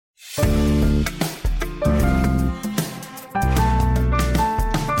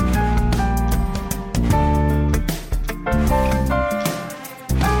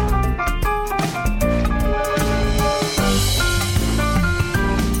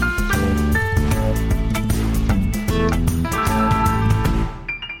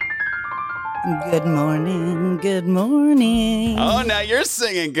Good morning, good morning. Oh, now you're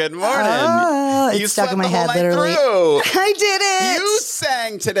singing good morning. Oh, it's stuck in my head, literally. I did it. You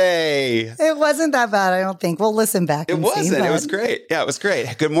sang today. It wasn't that bad, I don't think. We'll listen back and see. It wasn't. It was great. Yeah, it was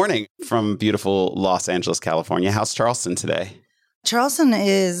great. Good morning from beautiful Los Angeles, California. How's Charleston today? Charleston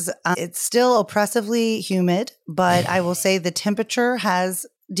is, it's still oppressively humid, but I will say the temperature has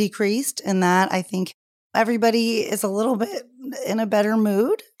decreased in that I think everybody is a little bit in a better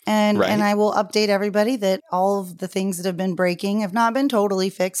mood. And I will update everybody that all of the things that have been breaking have not been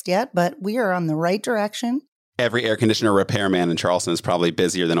totally fixed yet, but we are on the right direction. Every air conditioner repairman in Charleston is probably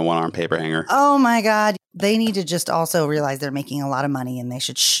busier than a one-arm paper hanger. Oh my God. They need to just also realize they're making a lot of money and they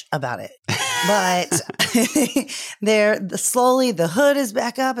should shh about it. But slowly the hood is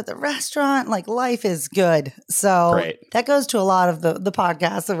back up at the restaurant. Like life is good. So that goes to a lot of the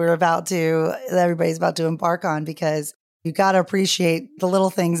podcasts that everybody's about to embark on, because you got to appreciate the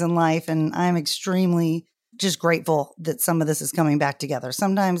little things in life. And I'm extremely just grateful that some of this is coming back together.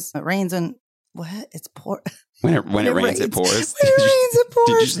 Sometimes it rains and it's poor. When it rains, it pours. When it rains, it pours.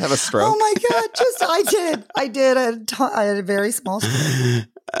 Did you just have a stroke? Oh my God. I did. I had a very small stroke.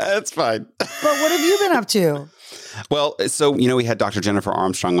 That's fine. But what have you been up to? Well, so, we had Dr. Jennifer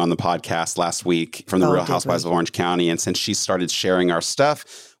Armstrong on the podcast last week from the Real Housewives of Orange County. And since she started sharing our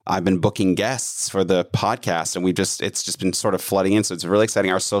stuff, I've been booking guests for the podcast, and it's just been sort of flooding in. So it's really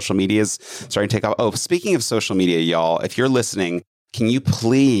exciting. Our social media is starting to take off. Oh, speaking of social media, y'all, if you're listening, can you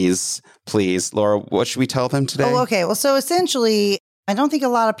please, Laura, what should we tell them today? Oh, okay. Well, so essentially, I don't think a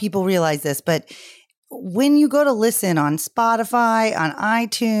lot of people realize this, but when you go to listen on Spotify, on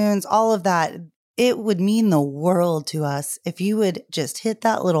iTunes, all of that, it would mean the world to us if you would just hit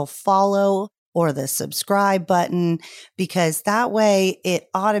that little follow or the subscribe button, because that way it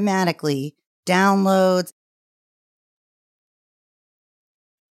automatically downloads.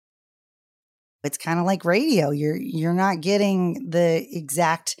 It's kind of like radio. You're not getting the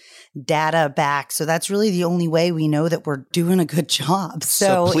exact data back. So that's really the only way we know that we're doing a good job.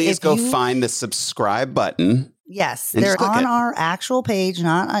 So please go find the subscribe button. Yes, they're on our actual page,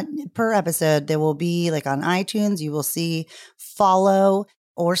 not per episode. There will be like on iTunes, you will see follow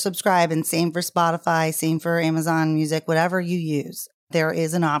or subscribe, and same for Spotify, same for Amazon Music, whatever you use. There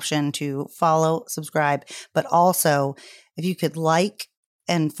is an option to follow, subscribe, but also if you could like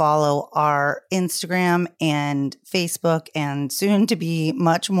and follow our Instagram and Facebook and soon to be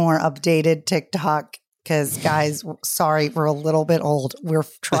much more updated TikTok. Because guys, sorry, we're a little bit old. We're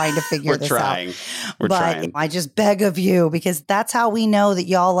trying to figure this out. We're trying. I just beg of you, because that's how we know that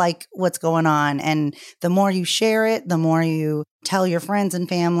y'all like what's going on. And the more you share it, the more you tell your friends and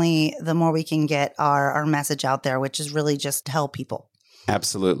family, the more we can get our message out there, which is really just tell people.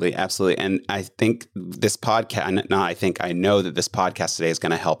 Absolutely. Absolutely. And I think this podcast, I know that this podcast today is going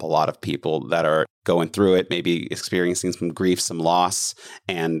to help a lot of people that are going through it, maybe experiencing some grief, some loss,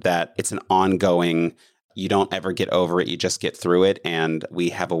 and that it's an ongoing, you don't ever get over it. You just get through it. And we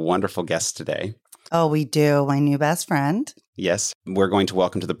have a wonderful guest today. Oh, we do. My new best friend. Yes. We're going to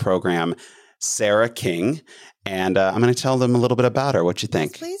welcome to the program Sara King. And I'm going to tell them a little bit about her. What you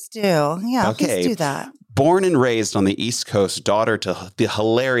think? Please do. Yeah, okay. Please do that. Born and raised on the East Coast, daughter to the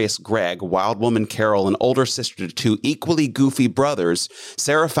hilarious Greg, wild woman Carol, and older sister to two equally goofy brothers,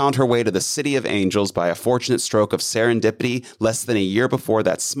 Sara found her way to the City of Angels by a fortunate stroke of serendipity less than a year before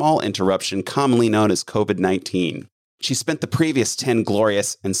that small interruption commonly known as COVID-19. She spent the previous 10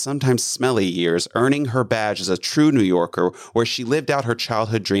 glorious and sometimes smelly years earning her badge as a true New Yorker, where she lived out her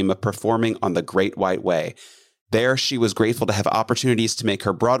childhood dream of performing on the Great White Way. There, she was grateful to have opportunities to make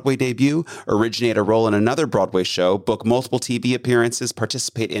her Broadway debut, originate a role in another Broadway show, book multiple TV appearances,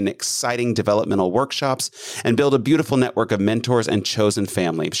 participate in exciting developmental workshops, and build a beautiful network of mentors and chosen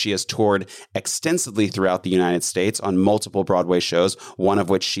family. She has toured extensively throughout the United States on multiple Broadway shows, one of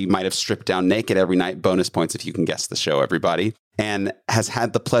which she might have stripped down naked every night. Bonus points if you can guess the show, everybody. And has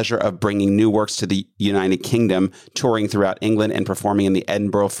had the pleasure of bringing new works to the United Kingdom, touring throughout England and performing in the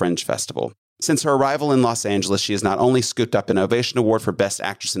Edinburgh Fringe Festival. Since her arrival in Los Angeles, she has not only scooped up an Ovation Award for Best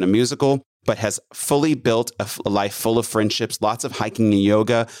Actress in a Musical, but has fully built a life full of friendships, lots of hiking and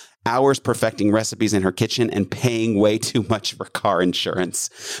yoga, hours perfecting recipes in her kitchen, and paying way too much for car insurance.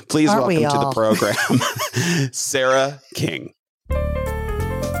 Please welcome to the program, Sara King.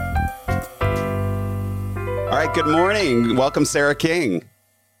 All right, good morning. Welcome, Sara King.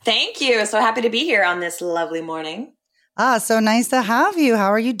 Thank you. So happy to be here on this lovely morning. So nice to have you. How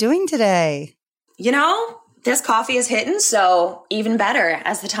are you doing today? This coffee is hitting, so even better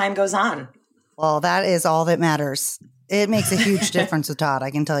as the time goes on. Well, that is all that matters. It makes a huge difference with Todd.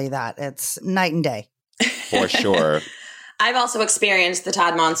 I can tell you that. It's night and day. For sure. I've also experienced the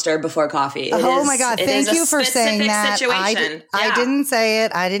Todd Monster before coffee. Oh my God. Thank you for saying that. I didn't say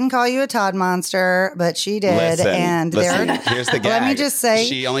it. I didn't call you a Todd Monster, but she did. Listen, here's the gag. Let me just say.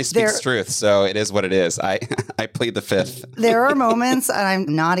 She only speaks truth, so it is what it is. I plead the fifth. There are moments, and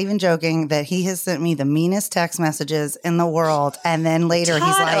I'm not even joking, that he has sent me the meanest text messages in the world. And then later Todd,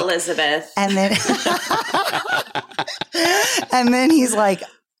 he's like. Elizabeth. And then. And then he's like,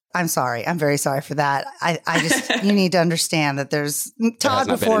 I'm sorry. I'm very sorry for that. I just, you need to understand that there's Todd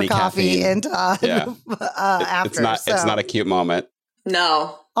before coffee and Todd after. It's not a cute moment.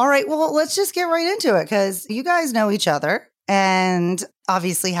 No. All right. Well, let's just get right into it because you guys know each other and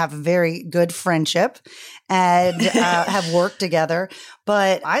obviously have a very good friendship and have worked together.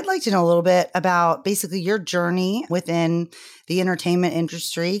 But I'd like to know a little bit about basically your journey within the entertainment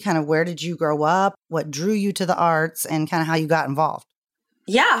industry. Kind of where did you grow up? What drew you to the arts and kind of how you got involved?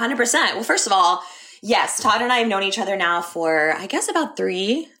 Yeah, 100%. Well, first of all, yes, Todd and I have known each other now for, I guess, about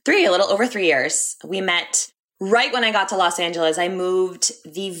a little over 3 years. We met right when I got to Los Angeles. I moved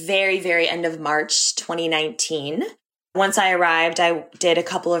the very, very end of March 2019. Once I arrived, I did a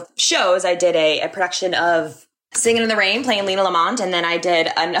couple of shows. I did a production of Singing in the Rain, playing Lena Lamont, and then I did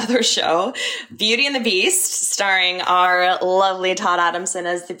another show, Beauty and the Beast, starring our lovely Todd Adamson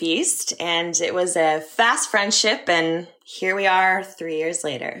as the Beast. And it was a fast friendship, and here we are 3 years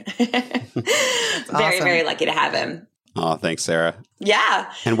later. Very, very lucky to have him. Oh, thanks, Sarah.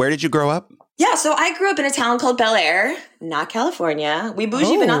 Yeah. And where did you grow up? Yeah, so I grew up in a town called Bel Air, not California. We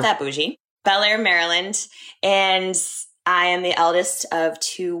bougie, but not that bougie. Bel Air, Maryland. And I am the eldest of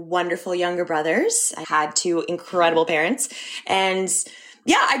two wonderful younger brothers. I had two incredible parents. And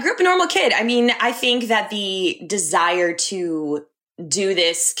yeah, I grew up a normal kid. I mean, I think that the desire to do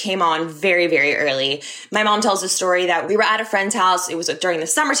this came on very, very early. My mom tells a story that we were at a friend's house. It was during the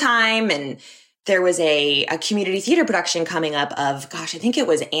summertime, and there was a community theater production coming up of, I think it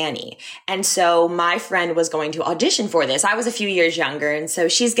was Annie. And so my friend was going to audition for this. I was a few years younger. And so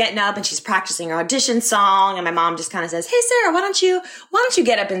she's getting up and she's practicing her audition song. And my mom just kind of says, "Hey, Sarah, why don't you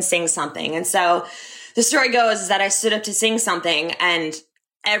get up and sing something?" And so the story goes is that I stood up to sing something and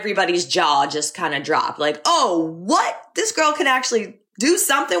everybody's jaw just kind of dropped. Like, oh, what? This girl can actually do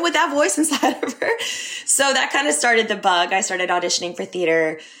something with that voice inside of her. So that kind of started the bug. I started auditioning for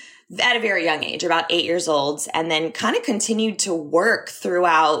theater at a very young age, about 8 years old, and then kind of continued to work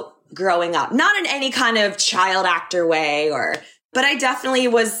throughout growing up. Not in any kind of child actor way, but I definitely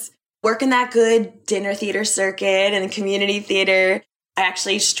was working that good dinner theater circuit and community theater. I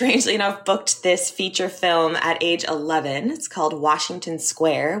actually, strangely enough, booked this feature film at age 11. It's called Washington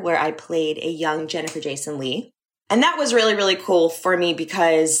Square, where I played a young Jennifer Jason Leigh. And that was really, really cool for me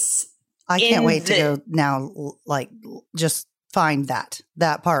because I can't wait to go now, just find that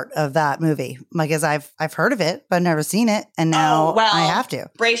part of that movie because I've heard of it, but I've never seen it. And now I have to.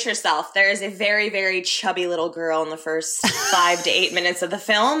 Brace yourself. There is a very, very chubby little girl in the first 5 to 8 minutes of the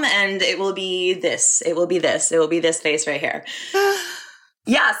film. And it will be this. It will be this. It will be this face right here.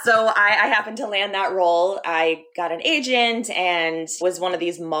 Yeah, so I happened to land that role. I got an agent and was one of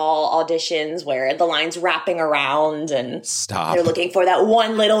these mall auditions where the line's wrapping around and they're looking for that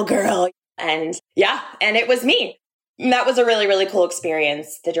one little girl. And yeah, and it was me. And that was a really, really cool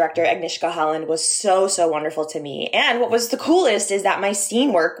experience. The director, Agnieszka Holland, was so, so wonderful to me. And what was the coolest is that my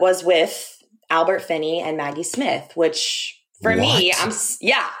scene work was with Albert Finney and Maggie Smith, which for me,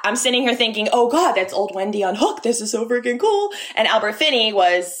 I'm sitting here thinking, oh God, that's old Wendy on Hook. This is so freaking cool. And Albert Finney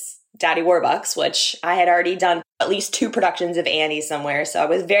was Daddy Warbucks, which I had already done at least 2 productions of Annie somewhere. So I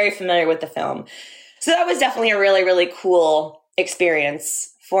was very familiar with the film. So that was definitely a really, really cool experience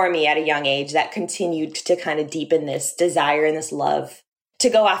for me at a young age that continued to kind of deepen this desire and this love to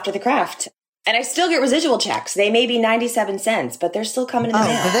go after the craft. And I still get residual checks. They may be 97 cents, but they're still coming in the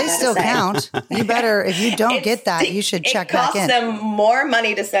mail. But they still count. You better, if you don't get that, you should check back in. It costs them more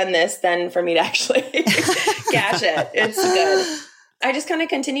money to send this than for me to actually cash it. It's good. I just kind of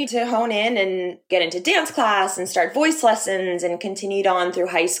continued to hone in and get into dance class and start voice lessons and continued on through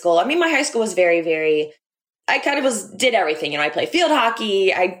high school. I mean, my high school was very, very, I kind of did everything. I played field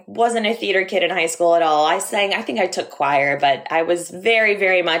hockey. I wasn't a theater kid in high school at all. I sang, I think I took choir, but I was very,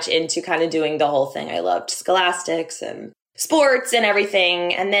 very much into kind of doing the whole thing. I loved scholastics and sports and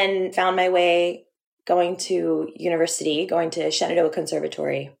everything. And then found my way going to university, going to Shenandoah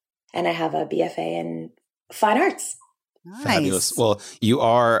Conservatory. And I have a BFA in fine arts. Nice. Fabulous. Well, you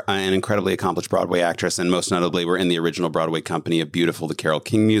are an incredibly accomplished Broadway actress, and most notably were in the original Broadway company of Beautiful, the Carole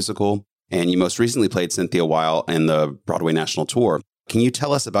King musical. And you most recently played Cynthia Weil in the Broadway National Tour. Can you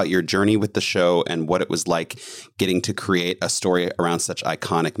tell us about your journey with the show and what it was like getting to create a story around such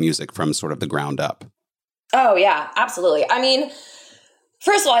iconic music from sort of the ground up? Oh, yeah, absolutely. I mean,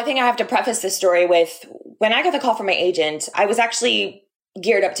 first of all, I think I have to preface this story with when I got the call from my agent, I was actually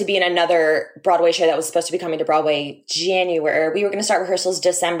geared up to be in another Broadway show that was supposed to be coming to Broadway January. We were going to start rehearsals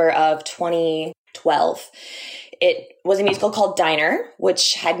December of 2012. It was a musical called Diner,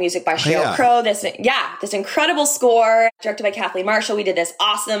 which had music by Sheryl Crow. This incredible score directed by Kathleen Marshall. We did this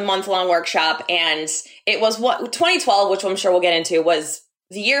awesome month-long workshop, and it was 2012, which I'm sure we'll get into, was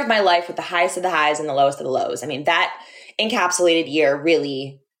the year of my life with the highest of the highs and the lowest of the lows. I mean, that encapsulated year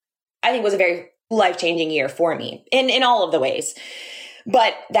really, I think, was a very life-changing year for me in all of the ways.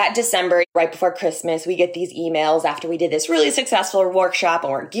 But that December, right before Christmas, we get these emails after we did this really successful workshop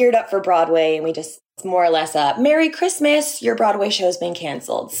and we're geared up for Broadway, and we just more or less Merry Christmas, your Broadway show's been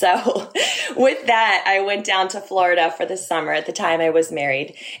canceled. So with that, I went down to Florida for the summer. At the time I was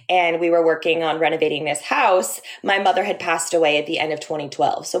married, and we were working on renovating this house. My mother had passed away at the end of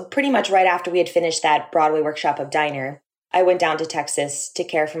 2012. So pretty much right after we had finished that Broadway workshop of Diner, I went down to Texas to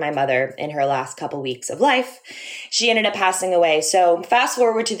care for my mother in her last couple weeks of life. She ended up passing away. So fast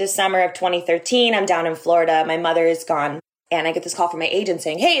forward to the summer of 2013, I'm down in Florida. My mother is gone. And I get this call from my agent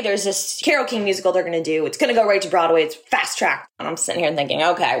saying, hey, there's this Carole King musical they're going to do. It's going to go right to Broadway. It's fast track. And I'm sitting here thinking,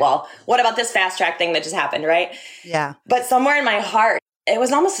 okay, well, what about this fast track thing that just happened, right? Yeah. But somewhere in my heart, it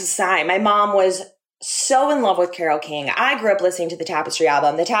was almost a sign. My mom was so in love with Carole King. I grew up listening to the Tapestry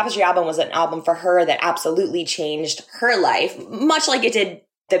album. The Tapestry album was an album for her that absolutely changed her life, much like it did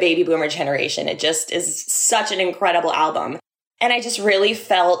the baby boomer generation. It just is such an incredible album. And I just really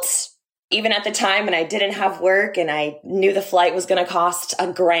felt, even at the time when I didn't have work and I knew the flight was going to cost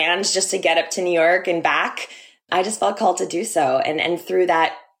 $1,000 just to get up to New York and back, I just felt called to do so. And through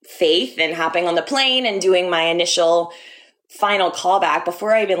that faith and hopping on the plane and doing my initial final callback,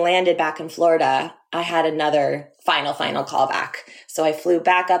 before I even landed back in Florida, I had another final callback. So I flew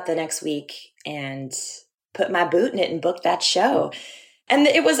back up the next week and put my boot in it and booked that show. And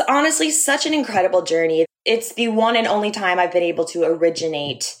it was honestly such an incredible journey. It's the one and only time I've been able to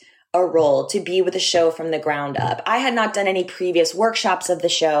originate a role, to be with the show from the ground up. I had not done any previous workshops of the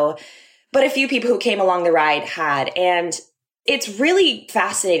show, but a few people who came along the ride had. And it's really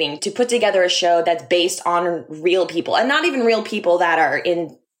fascinating to put together a show that's based on real people, and not even real people that are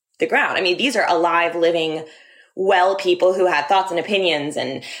in the ground. I mean, these are alive, living, well people who had thoughts and opinions.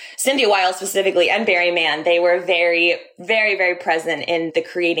 And Cynthia Weil specifically, and Barry Mann, they were very, very, very present in the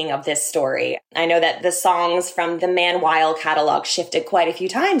creating of this story. I know that the songs from the Mann Weil catalog shifted quite a few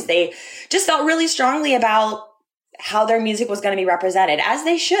times. They just felt really strongly about how their music was going to be represented, as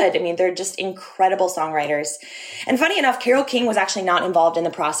they should. I mean, they're just incredible songwriters. And funny enough, Carole King was actually not involved in the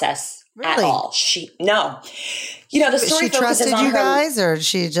process at all. No. You know, the story focuses on her. She trusted you guys, or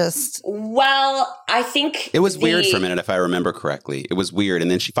she just... Well, I think... It was weird for a minute, if I remember correctly. It was weird. And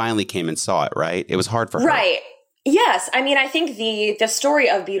then she finally came and saw it, right? It was hard for her. Right. Yes. I mean, I think the story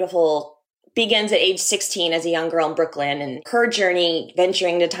of Beautiful begins at age 16 as a young girl in Brooklyn, and her journey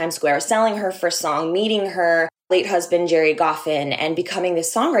venturing to Times Square, selling her first song, meeting her late husband, Jerry Goffin, and becoming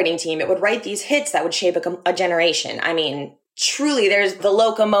this songwriting team. It would write these hits that would shape a generation. I mean, truly, there's The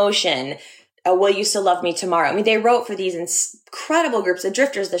Locomotion, Will You Still Love Me Tomorrow? I mean, they wrote for these incredible groups, the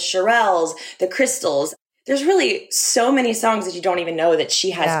Drifters, the Shirelles, the Crystals. There's really so many songs that you don't even know that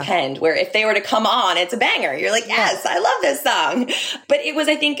she has penned, where if they were to come on, it's a banger. You're like, yes, I love this song. But it was,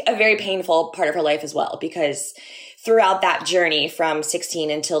 I think, a very painful part of her life as well, because throughout that journey from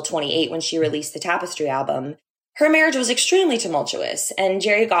 16 until 28, when she released the Tapestry album, her marriage was extremely tumultuous. And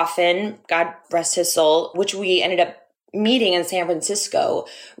Jerry Goffin, God rest his soul, which we ended up meeting in San Francisco,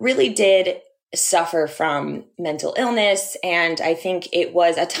 really did suffer from mental illness. And I think it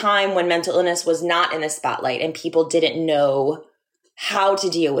was a time when mental illness was not in the spotlight and people didn't know how to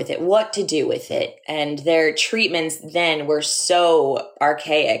deal with it, what to do with it. And their treatments then were so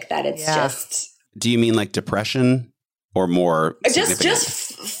archaic that it's just... Do you mean like depression or more? Just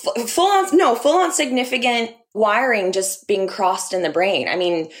full on significant wiring just being crossed in the brain. I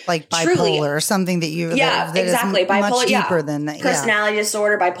mean, like bipolar, truly, or something that you that exactly, is bipolar, much deeper than that. Personality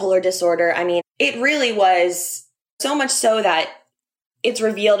disorder, bipolar disorder. I mean, it really was so much so that it's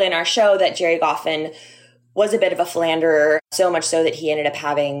revealed in our show that Jerry Goffin was a bit of a philanderer, so much so that he ended up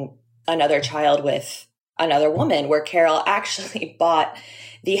having another child with another woman, where Carole actually bought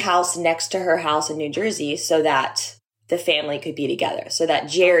the house next to her house in New Jersey so that the family could be together, so that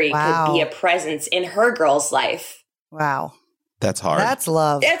Jerry could be a presence in her girl's life. Wow. That's hard. That's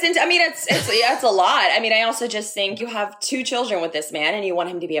love. It's a lot. I mean, I also just think you have 2 children with this man and you want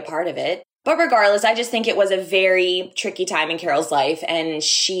him to be a part of it. But regardless, I just think it was a very tricky time in Carole's life. And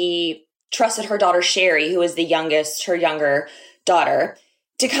she trusted her daughter, Sherry, who is the youngest, her younger daughter,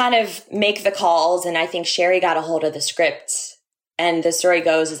 to kind of make the calls. And I think Sherry got a hold of the script. And the story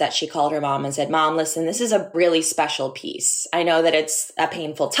goes is that she called her mom and said, Mom, listen, this is a really special piece. I know that it's a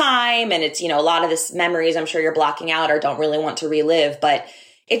painful time and it's, a lot of this memories I'm sure you're blocking out or don't really want to relive, but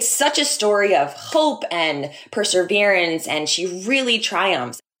it's such a story of hope and perseverance, and she really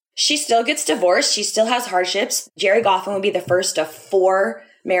triumphs. She still gets divorced. She still has hardships. Jerry Goffin would be the first of 4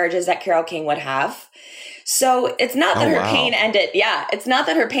 marriages that Carole King would have. So it's not that her pain ended. Yeah, it's not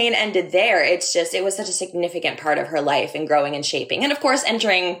that her pain ended there. It's just, it was such a significant part of her life and growing and shaping. And of course,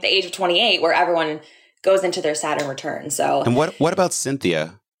 entering the age of 28 where everyone goes into their Saturn return. So, and what about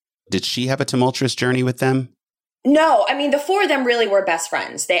Cynthia? Did she have a tumultuous journey with them? No, I mean, the 4 of them really were best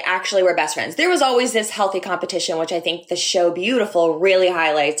friends. They actually were best friends. There was always this healthy competition, which I think the show Beautiful really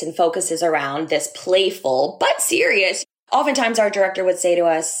highlights and focuses around, this playful but serious. Oftentimes our director would say to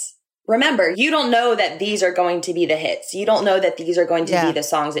us, remember, you don't know that these are going to be the hits. You don't know that these are going to be the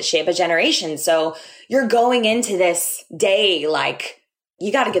songs that shape a generation. So you're going into this day like,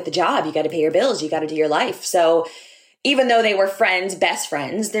 you got to get the job. You got to pay your bills. You got to do your life. So even though they were friends, best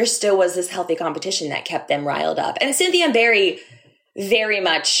friends, there still was this healthy competition that kept them riled up. And Cynthia and Barry, very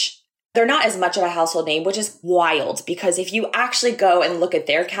much, they're not as much of a household name, which is wild because if you actually go and look at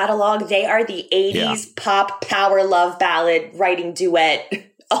their catalog, they are the 80s pop power love ballad writing duet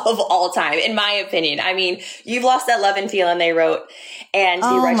of all time, in my opinion. I mean, You've Lost That Love and Feeling they wrote, and the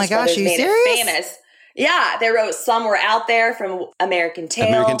Righteous Brothers made it famous. Yeah, they wrote Somewhere Out There from American Tail.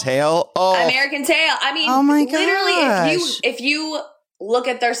 American Tail? Oh. American Tail. I mean, literally, if you look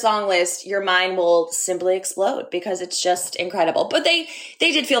at their song list, your mind will simply explode because it's just incredible. But they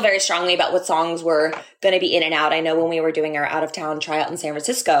did feel very strongly about what songs were going to be in and out. I know when we were doing our out-of-town tryout in San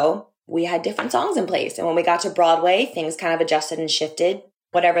Francisco, we had different songs in place. And when we got to Broadway, things kind of adjusted and shifted.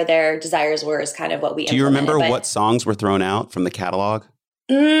 Whatever their desires were is kind of what we Do you remember what songs were thrown out from the catalog?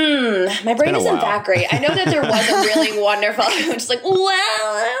 My brain isn't that great. I know that there was a really wonderful, I'm just like, well,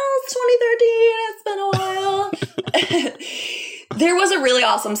 it's 2013. It's been a while. There was a really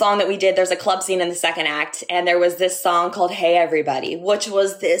awesome song that we did. There's a club scene in the second act. And there was this song called Hey Everybody, which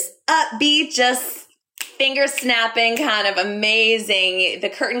was this upbeat, just finger snapping, kind of amazing. The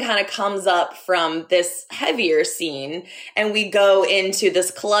curtain kind of comes up from this heavier scene. And we go into this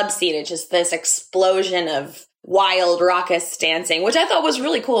club scene. It's just this explosion of wild, raucous dancing, which I thought was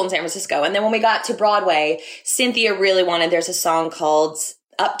really cool in San Francisco. And then when we got to Broadway, Cynthia really wanted, there's a song called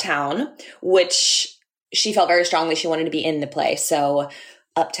Uptown, which she felt very strongly she wanted to be in the play. So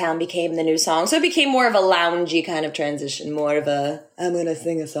Uptown became the new song. So it became more of a loungy kind of transition, more of a, I'm going to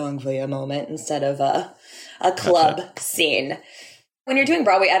sing a song for you moment instead of a club scene. When you're doing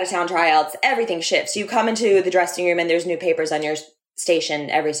Broadway out-of-town tryouts, everything shifts. You come into the dressing room and there's new papers on your station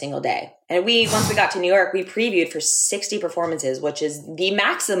every single day. And once we got to New York, we previewed for 60 performances, which is the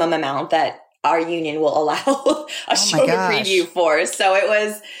maximum amount that our union will allow a show to preview for. So it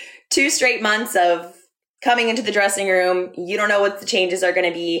was 2 straight months of coming into the dressing room. You don't know what the changes are going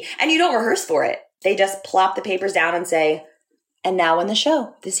to be, and you don't rehearse for it. They just plop the papers down and say, and now in the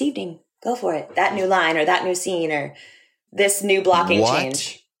show this evening, go for it. That new line or that new scene or this new blocking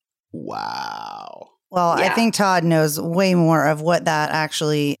change. Wow. Well, I think Todd knows way more of what that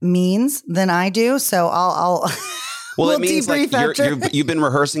actually means than I do. So I'll well, it means like you've been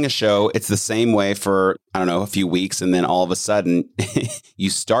rehearsing a show. It's the same way for, I don't know, a few weeks. And then all of a sudden you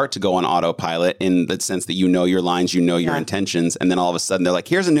start to go on autopilot in the sense that you know your lines, you know your intentions. And then all of a sudden they're like,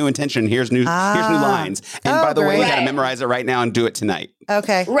 here's a new intention. Here's new lines. And by the way, you got to memorize it right now and do it tonight.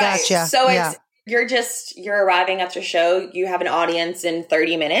 Okay. Right. Gotcha. So you're arriving at your show. You have an audience in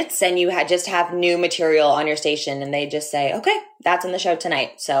 30 minutes and you just have new material on your station. And they just say, okay, that's in the show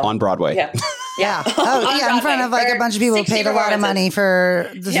tonight. So on Broadway. Yeah. Yeah. Oh, yeah. In front of like a bunch of people who paid a lot of money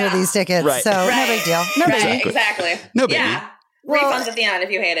for these tickets. Right. So no big deal. No big deal. Exactly. No big deal. Yeah. Refunds at the end if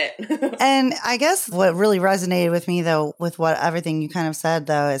you hate it. And I guess what really resonated with me, though, with everything you kind of said,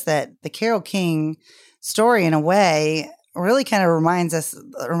 though, is that the Carole King story, in a way, really kind of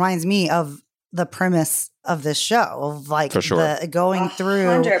reminds me of the premise of this show, of like the going through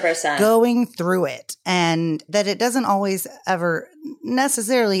 100%. Going through it, and that it doesn't always ever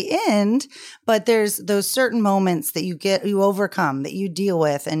necessarily end, but there's those certain moments that you overcome, that you deal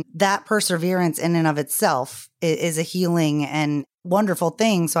with, and that perseverance in and of itself is a healing and wonderful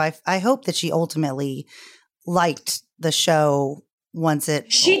thing. So I hope that she ultimately liked the show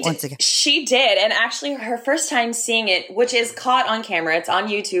she did. And actually her first time seeing it, which is caught on camera, it's on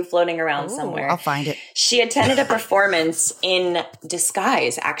YouTube floating around somewhere. I'll find it. She attended a performance in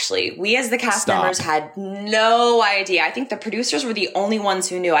disguise, actually. We as the cast members had no idea. I think the producers were the only ones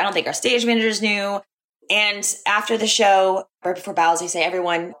who knew. I don't think our stage managers knew. And after the show, right before bows, they say,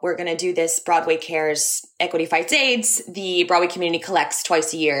 everyone, we're going to do this Broadway Cares Equity Fights AIDS. The Broadway community collects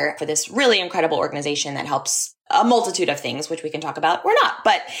twice a year for this really incredible organization that helps a multitude of things, which we can talk about or not.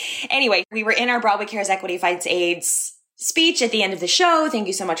 But anyway, we were in our Broadway Cares Equity Fights AIDS speech at the end of the show. Thank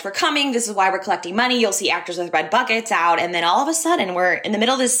you so much for coming. This is why we're collecting money. You'll see actors with red buckets out. And then all of a sudden, we're in the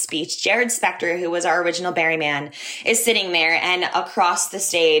middle of this speech. Jared Spector, who was our original Barryman, is sitting there, and across the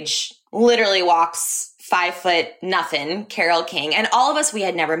stage literally walks 5'0" Carole King. And all of us, we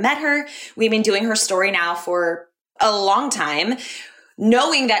had never met her. We've been doing her story now for a long time,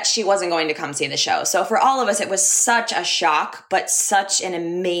 knowing that she wasn't going to come see the show. So for all of us, it was such a shock, but such an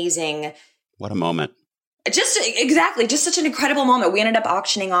amazing... What a moment. Just such an incredible moment. We ended up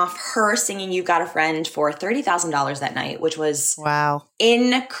auctioning off her singing You've Got a Friend for $30,000 that night, which was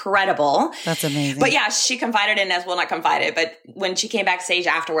incredible. That's amazing. But yeah, she confided in us. Well, not confided, but when she came backstage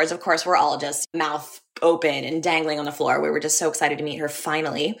afterwards, of course, we're all just mouth open and dangling on the floor. We were just so excited to meet her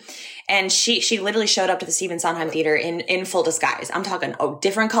finally. And she literally showed up to the Stephen Sondheim Theater in full disguise. I'm talking a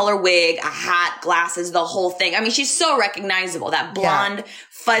different color wig, a hat, glasses, the whole thing. I mean, she's so recognizable. That blonde,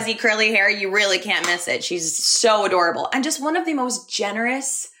 fuzzy, curly hair, you really can't miss it. She's so adorable. And just one of the most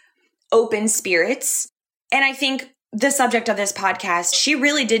generous, open spirits. And I think the subject of this podcast, she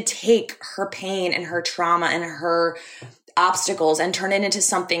really did take her pain and her trauma and her obstacles and turn it into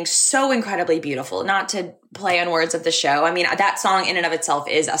something so incredibly beautiful. Not to play on words of the show. I mean, that song in and of itself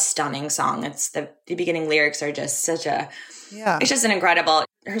is a stunning song. It's the beginning lyrics are just such a, it's just an incredible,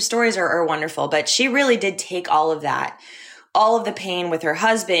 her stories are wonderful, but she really did take all of that, all of the pain with her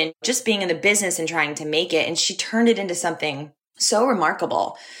husband, just being in the business and trying to make it. And she turned it into something so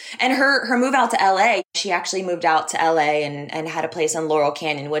remarkable. And her move out to LA, she actually moved out to LA and had a place in Laurel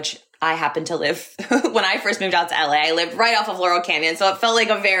Canyon, which I happened to live when I first moved out to LA. I lived right off of Laurel Canyon. So it felt like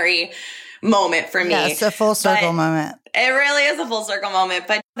a very moment for me. Yeah, it's a full circle moment. It really is a full circle moment.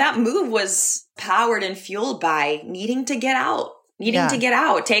 But that move was powered and fueled by needing to get out. To get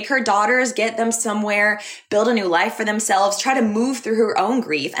out, take her daughters, get them somewhere, build a new life for themselves, try to move through her own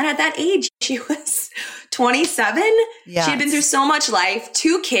grief. And at that age, she was 27. Yeah. She had been through so much life,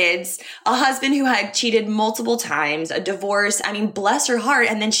 2 kids, a husband who had cheated multiple times, a divorce. I mean, bless her heart.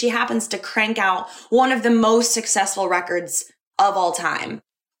 And then she happens to crank out one of the most successful records of all time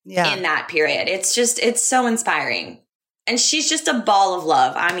in that period. It's so inspiring. And she's just a ball of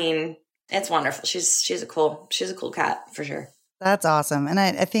love. I mean, it's wonderful. She's a cool cat for sure. That's awesome. And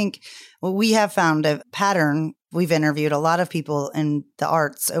I think we have found a pattern. We've interviewed a lot of people in the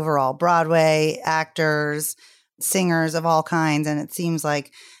arts overall, Broadway, actors, singers of all kinds. And it seems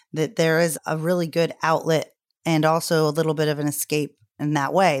like that there is a really good outlet and also a little bit of an escape in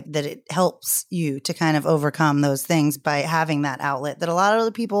that way, that it helps you to kind of overcome those things by having that outlet that a lot of other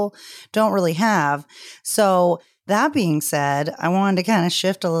people don't really have. So that being said, I wanted to kind of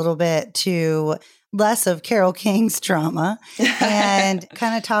shift a little bit to less of Carole King's trauma and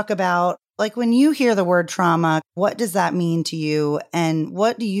kind of talk about, like, when you hear the word trauma, what does that mean to you? And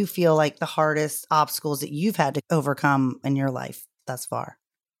what do you feel like the hardest obstacles that you've had to overcome in your life thus far?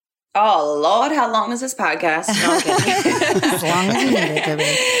 Oh, Lord, how long is this podcast? No, I'm kidding. As long as you need it to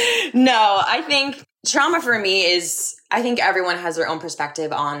be. No, I think trauma for me is, I think everyone has their own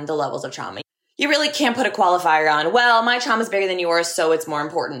perspective on the levels of trauma. You really can't put a qualifier on, well, my trauma is bigger than yours, so it's more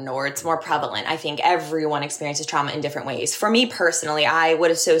important or it's more prevalent. I think everyone experiences trauma in different ways. For me personally, I would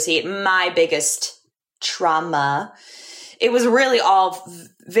associate my biggest trauma. It was really all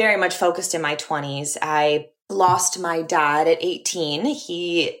very much focused in my 20s. I lost my dad at 18.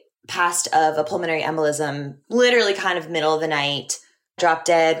 He passed of a pulmonary embolism, literally kind of middle of the night, dropped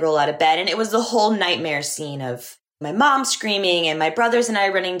dead, roll out of bed. And it was the whole nightmare scene of my mom screaming and my brothers and I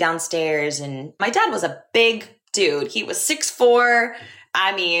running downstairs. And my dad was a big dude. He was 6'4".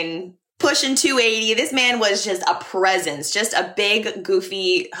 I mean, pushing 280. This man was just a presence, just a big,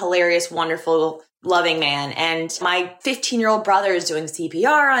 goofy, hilarious, wonderful, loving man. And my 15-year-old brother is doing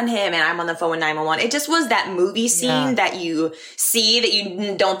CPR on him and I'm on the phone with 911. It just was that movie scene that you see that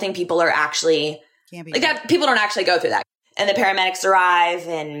you don't think people are actually, like that. People don't actually go through that. And the paramedics arrive,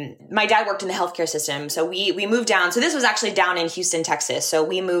 and my dad worked in the healthcare system. So we moved down. So this was actually down in Houston, Texas. So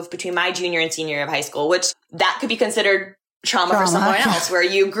we moved between my junior and senior year of high school, which that could be considered trauma for someone else, where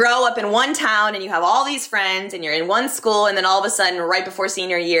you grow up in one town and you have all these friends and you're in one school. And then all of a sudden, right before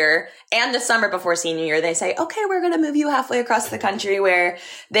senior year and the summer before senior year, they say, okay, we're going to move you halfway across the country where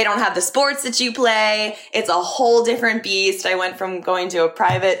they don't have the sports that you play. It's a whole different beast. I went from going to a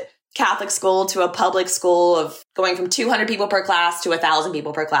private Catholic school to a public school, of going from 200 people per class to 1,000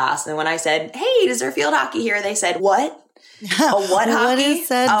 people per class. And when I said, hey, is there field hockey here? They said, what? A what hockey? What is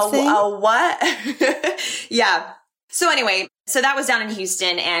said thing? A what? Yeah. So anyway, so that was down in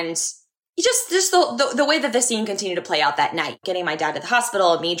Houston, and just the way that the scene continued to play out that night, getting my dad to the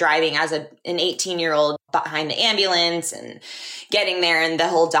hospital, me driving as an 18-year-old behind the ambulance and getting there, and the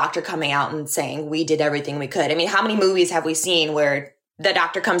whole doctor coming out and saying we did everything we could. I mean, how many movies have we seen where the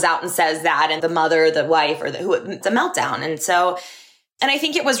doctor comes out and says that, and the mother, the wife, or it's a meltdown? And I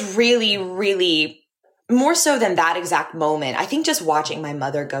think it was really, really more so than that exact moment. I think just watching my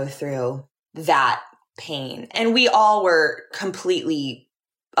mother go through that pain, and we all were completely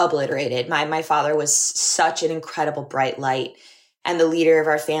obliterated. My father was such an incredible bright light and the leader of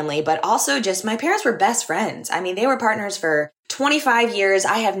our family, but also just my parents were best friends. I mean, they were partners for 25 years.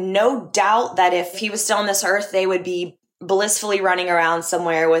 I have no doubt that if he was still on this earth, they would be blissfully running around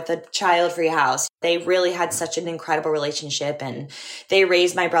somewhere with a child-free house. They really had such an incredible relationship, and they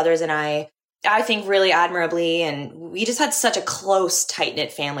raised my brothers and I think really admirably, and we just had such a close,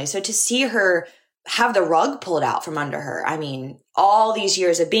 tight-knit family. So to see her have the rug pulled out from under her, I mean, all these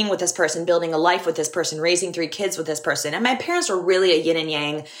years of being with this person, building a life with this person, raising 3 kids with this person. And my parents were really a yin and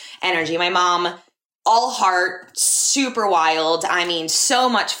yang energy. My mom, all heart, super wild. I mean, so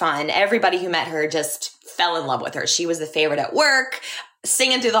much fun. Everybody who met her just fell in love with her. She was the favorite at work,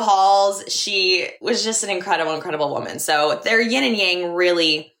 singing through the halls. She was just an incredible, incredible woman. So their yin and yang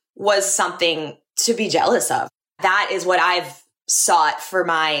really was something to be jealous of. That is what I've sought for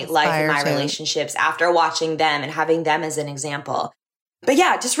my life and my relationships after watching them and having them as an example. But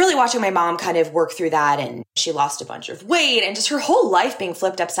yeah, just really watching my mom kind of work through that, and she lost a bunch of weight and just her whole life being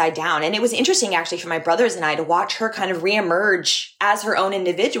flipped upside down. And it was interesting actually for my brothers and I to watch her kind of reemerge as her own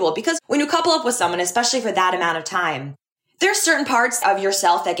individual, because when you couple up with someone, especially for that amount of time, there's certain parts of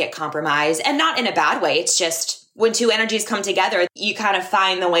yourself that get compromised, and not in a bad way. It's just when 2 energies come together, you kind of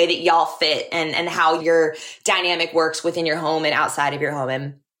find the way that y'all fit and how your dynamic works within your home and outside of your home.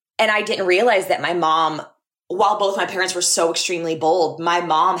 And I didn't realize that my mom, while both my parents were so extremely bold, my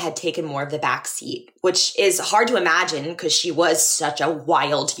mom had taken more of the back seat, which is hard to imagine because she was such a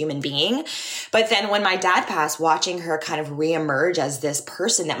wild human being. But then when my dad passed, watching her kind of reemerge as this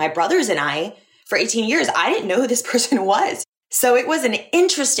person that my brothers and I, for 18 years, I didn't know who this person was. So it was an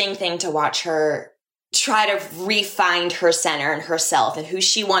interesting thing to watch her try to re-find her center and herself and who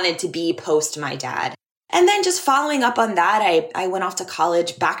she wanted to be post my dad. And then just following up on that, I went off to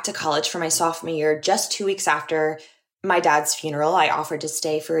college, back to college for my sophomore year, just 2 weeks after my dad's funeral. I offered to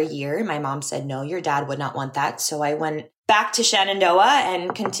stay for a year. My mom said, no, your dad would not want that. So I went back to Shenandoah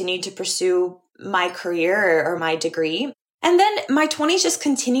and continued to pursue my career or my degree. And then my 20s just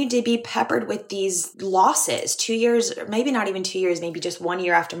continued to be peppered with these losses. 2 years, maybe not even 2 years, maybe just 1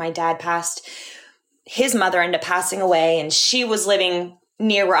 year after my dad passed, his mother ended up passing away, and she was living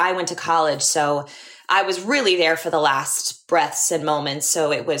near where I went to college. So I was really there for the last breaths and moments.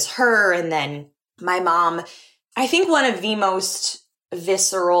 So it was her and then my mom. I think one of the most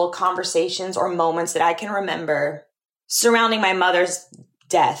visceral conversations or moments that I can remember surrounding my mother's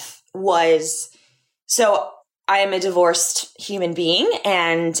death was, so I am a divorced human being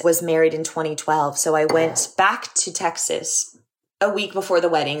and was married in 2012. So I went back to Texas a week before the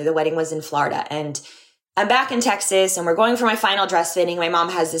wedding. The wedding was in Florida, and I'm back in Texas and we're going for my final dress fitting. My mom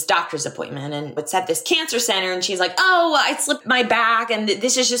has this doctor's appointment, and it's at this cancer center, and she's like, oh, I slipped my back and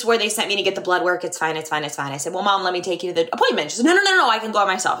this is just where they sent me to get the blood work. It's fine. It's fine. It's fine. I said, well, Mom, let me take you to the appointment. She said, no, I can go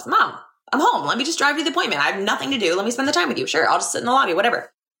myself. I said, Mom, I'm home. Let me just drive you to the appointment. I have nothing to do. Let me spend the time with you. Sure. I'll just sit in the lobby,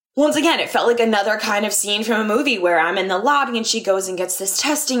 whatever. Once again, it felt like another kind of scene from a movie where I'm in the lobby and she goes and gets this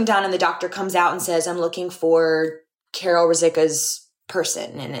testing done, and the doctor comes out and says, I'm looking for Carol Rizicka's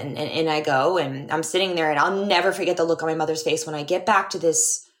person. And I go and I'm sitting there, and I'll never forget the look on my mother's face when I get back to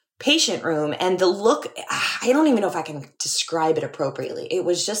this patient room, and the look, I don't even know if I can describe it appropriately. It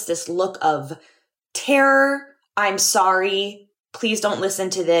was just this look of terror. I'm sorry. Please don't listen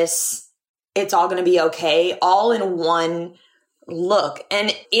to this. It's all going to be okay. All in one look.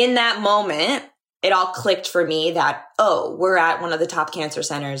 And in that moment, it all clicked for me that, oh, we're at one of the top cancer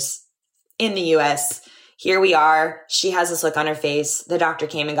centers in the US. Here we are. She has this look on her face. The doctor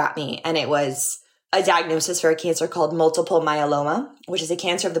came and got me, and it was a diagnosis for a cancer called multiple myeloma, which is a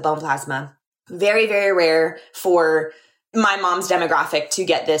cancer of the bone plasma. Very, very rare for my mom's demographic to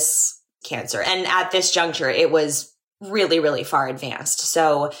get this cancer. And at this juncture, it was really, really far advanced.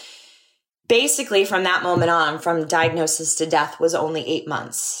 So basically from that moment on, from diagnosis to death was only 8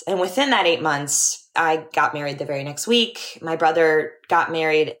 months. And within that 8 months, I got married the very next week. My brother got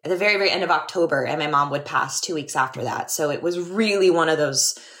married at the very, very end of October, and my mom would pass 2 weeks after that. So it was really one of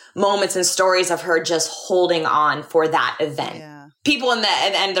those moments and stories of her just holding on for that event. Yeah. people in the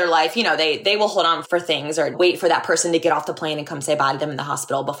end of their life, you know, they will hold on for things or wait for that person to get off the plane and come say bye to them in the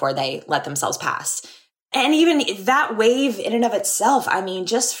hospital before they let themselves pass. And even that wave in and of itself, I mean,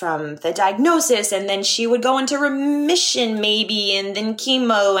 just from the diagnosis, and then she would go into remission maybe, and then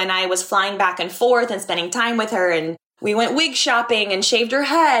chemo, and I was flying back and forth and spending time with her, and we went wig shopping and shaved her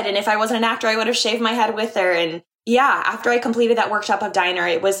head. And if I wasn't an actor, I would have shaved my head with her. And yeah, after I completed that workshop of Diner,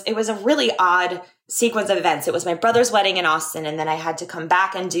 it was a really odd sequence of events. It was my brother's wedding in Austin, and then I had to come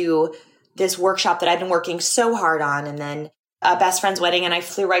back and do this workshop that I'd been working so hard on, and then a best friend's wedding, and I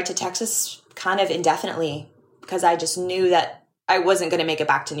flew right to Texas kind of indefinitely because I just knew that I wasn't going to make it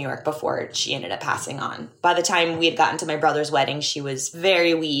back to New York before she ended up passing on. By the time we had gotten to my brother's wedding, she was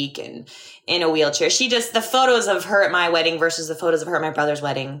very weak and in a wheelchair. The photos of her at my wedding versus the photos of her at my brother's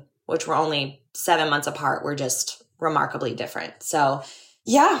wedding, which were only 7 months apart, were just remarkably different. So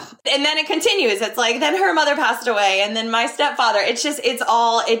yeah. And then it continues. It's like, then her mother passed away, and then my stepfather.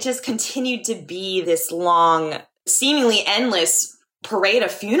 It just continued to be this long, seemingly endless parade of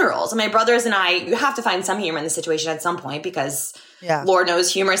funerals. And my brothers and I, you have to find some humor in the situation at some point because Lord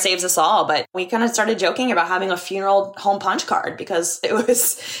knows humor saves us all. But we kind of started joking about having a funeral home punch card because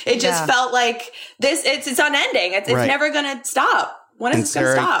it just felt like it's unending. It's never going to stop. When is this going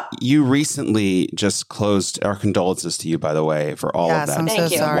to stop? You recently just closed. Our condolences to you, by the way, for all of that. I'm so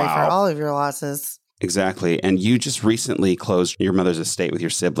sorry for all of your losses. Exactly. And you just recently closed your mother's estate with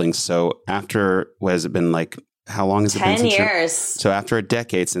your siblings. So after, what has it been like? How long has it been? 10 years. So after a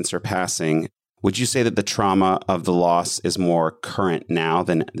decade since her passing, would you say that the trauma of the loss is more current now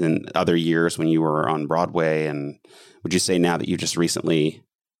than other years when you were on Broadway? And would you say now that you just recently,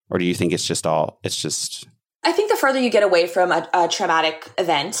 or do you think it's just I think the further you get away from a traumatic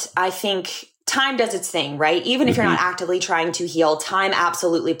event, I think time does its thing, right? Even if you're not actively trying to heal, time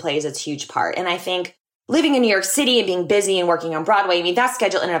absolutely plays its huge part. And I think living in New York City and being busy and working on Broadway, I mean, that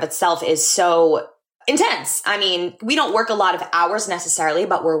schedule in and of itself is so intense. I mean, we don't work a lot of hours necessarily,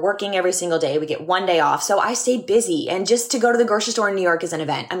 but we're working every single day. We get one day off. So I stay busy. And just to go to the grocery store in New York is an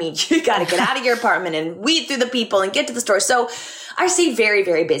event. I mean, you got to get out of your apartment and weed through the people and get to the store. So I stayed very,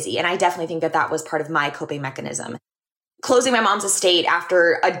 very busy. And I definitely think that was part of my coping mechanism. Closing my mom's estate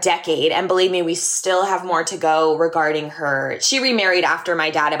after a decade. And believe me, we still have more to go regarding her. She remarried after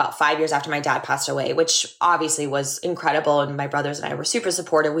my dad, about 5 years after my dad passed away, which obviously was incredible. And my brothers and I were super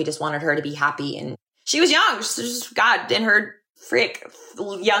supportive. We just wanted her to be happy. And she was young, just God, in her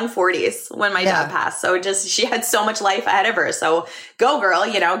young 40s when my dad passed. So she had so much life ahead of her. So go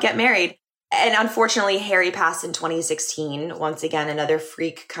girl, get married. And unfortunately, Harry passed in 2016. Once again, another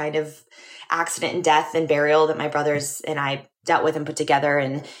freak kind of accident and death and burial that my brothers and I dealt with and put together.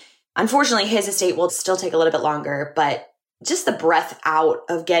 And unfortunately, his estate will still take a little bit longer, but just the breath out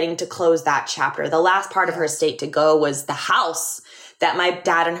of getting to close that chapter. The last part of her estate to go was the house that my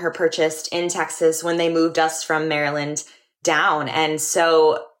dad and her purchased in Texas when they moved us from Maryland down. And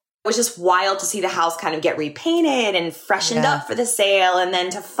so it was just wild to see the house kind of get repainted and freshened up for the sale. And then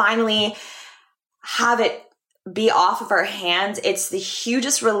to finally have it be off of our hands, it's the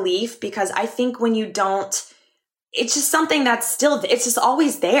hugest relief because I think when you don't, it's just something that's it's just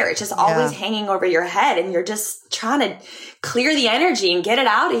always there. It's just always hanging over your head and you're just trying to clear the energy and get it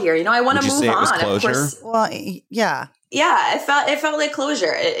out of here. I want to move on. Of course. Well, yeah. Yeah, it felt like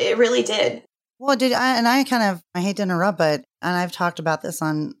closure. It really did. Well, I hate to interrupt, but I've talked about this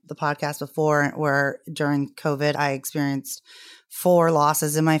on the podcast before where during COVID, I experienced 4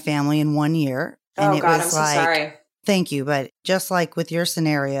 losses in my family in 1 year. And I'm so sorry. Thank you. But just like with your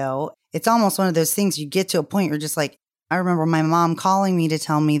scenario, it's almost one of those things you get to a point where you're just like, I remember my mom calling me to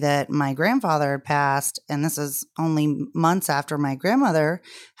tell me that my grandfather had passed. And this was only months after my grandmother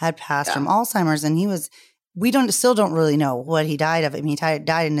had passed from Alzheimer's. And we still don't really know what he died of. I mean, he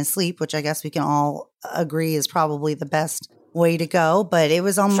died in his sleep, which I guess we can all agree is probably the best way to go. But it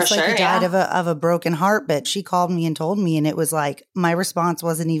was almost like he died of a broken heart. But she called me and told me, and it was like, my response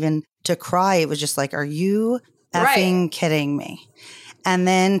wasn't even to cry. It was just like, are you effing kidding me? And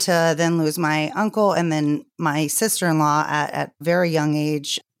then to lose my uncle and then my sister-in-law at a very young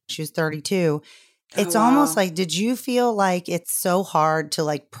age, she was 32. It's almost like, did you feel like it's so hard to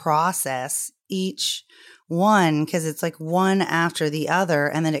like process each one because it's like one after the other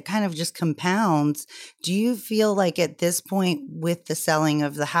and then it kind of just compounds? Do you feel like at this point with the selling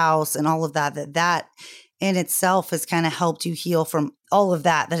of the house and all of that in itself has kind of helped you heal from all of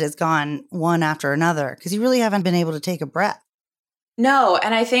that has gone one after another? Because you really haven't been able to take a breath. No.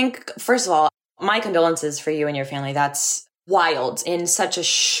 And I think, first of all, my condolences for you and your family. That's wild in such a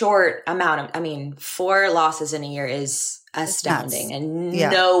short amount of, 4 losses in a year is astounding, and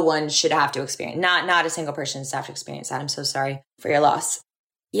no one should have to experience, not a single person should have to experience that. I'm so sorry for your loss.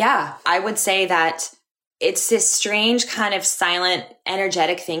 Yeah, I would say that it's this strange kind of silent,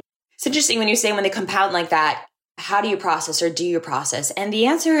 energetic thing. It's interesting when you say when they compound like that, how do you process, or do you process? And the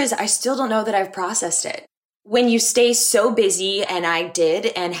answer is, I still don't know that I've processed it. When you stay so busy, and I did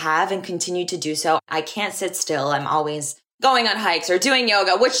and have and continue to do so, I can't sit still. I'm always going on hikes or doing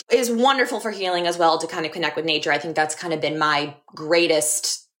yoga, which is wonderful for healing as well, to kind of connect with nature. I think that's kind of been my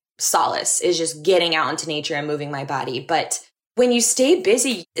greatest solace, is just getting out into nature and moving my body. But when you stay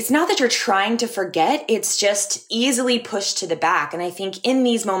busy, it's not that you're trying to forget, it's just easily pushed to the back. And I think in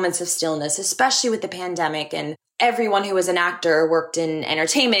these moments of stillness, especially with the pandemic, and everyone who was an actor, worked in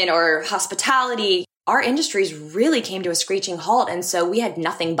entertainment or hospitality, our industries really came to a screeching halt. And so we had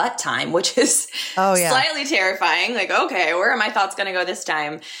nothing but time, which is slightly terrifying. Like, okay, where are my thoughts going to go this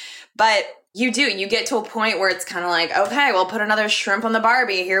time? But you get to a point where it's kind of like, okay, we'll put another shrimp on the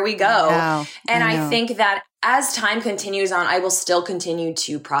Barbie. Here we go. I think that as time continues on, I will still continue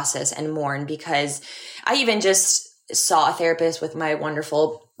to process and mourn, because I even just saw a therapist with my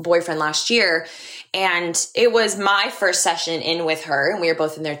wonderful boyfriend last year. And it was my first session in with her, and we were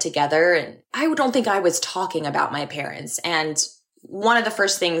both in there together. And I don't think I was talking about my parents. And one of the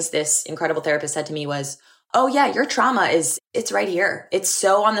first things this incredible therapist said to me was, oh yeah, your trauma it's right here. It's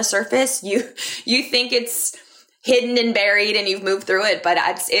so on the surface. You think it's hidden and buried and you've moved through it, but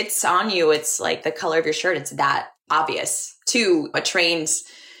it's on you. It's like the color of your shirt. It's that obvious to a trained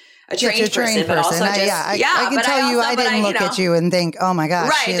person, but also I can tell you, I didn't look at you and think, oh my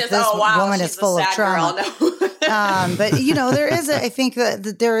gosh, this woman is full of trauma. But there is, I think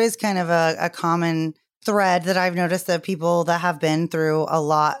that there is kind of a common thread that I've noticed, that people that have been through a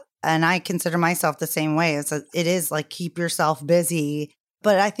lot, and I consider myself the same way. It is like, keep yourself busy.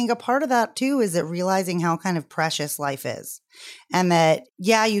 But I think a part of that too is that realizing how kind of precious life is, and that,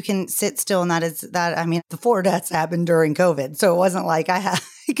 you can sit still. And the 4 deaths happened during COVID. So it wasn't like I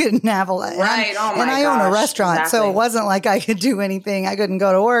couldn't have a lot. Right. Oh my gosh. And I own a restaurant. Exactly. So it wasn't like I could do anything. I couldn't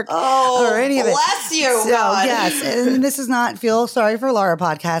go to work or any of it. Bless you. So God. Yes. And this is not Feel Sorry for Laura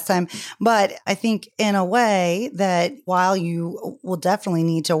podcast time. But I think in a way that while you will definitely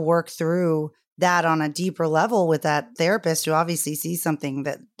need to work through that on a deeper level with that therapist who obviously sees something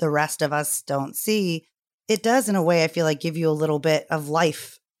that the rest of us don't see, it does, in a way, I feel like, give you a little bit of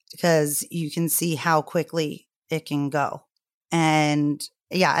life, because you can see how quickly it can go. And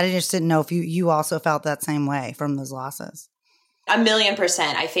I just didn't know if you also felt that same way from those losses.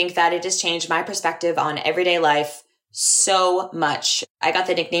 1,000,000%. I think that it just changed my perspective on everyday life so much. I got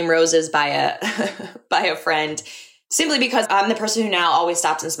the nickname Roses by a friend, simply because I'm the person who now always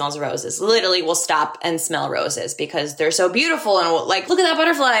stops and smells roses. Literally will stop and smell roses because they're so beautiful, and like, look at that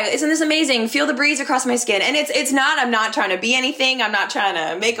butterfly. Isn't this amazing? Feel the breeze across my skin. And I'm not trying to be anything. I'm not trying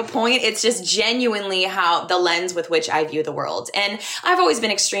to make a point. It's just genuinely how the lens with which I view the world. And I've always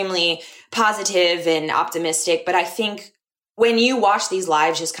been extremely positive and optimistic, but I think when you watch these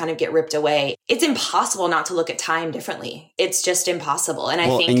lives just kind of get ripped away, it's impossible not to look at time differently. It's just impossible. And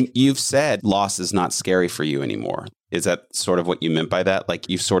and you've said loss is not scary for you anymore. Is that sort of what you meant by that? Like,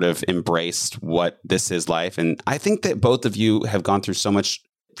 you've sort of embraced what this is life. And I think that both of you have gone through so much,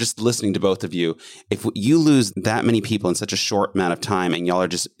 just listening to both of you. If you lose that many people in such a short amount of time, and y'all are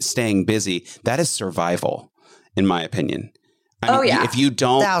just staying busy, that is survival, in my opinion. If you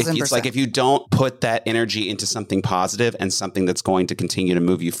don't, if you don't put that energy into something positive and something that's going to continue to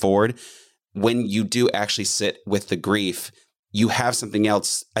move you forward, when you do actually sit with the grief, you have something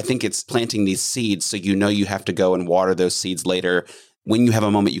else. I think it's planting these seeds, so you have to go and water those seeds later. When you have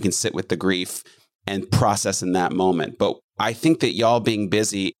a moment, you can sit with the grief and process in that moment. But I think that y'all being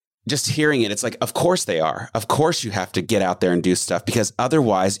busy, just hearing it, it's like, of course they are. Of course you have to get out there and do stuff, because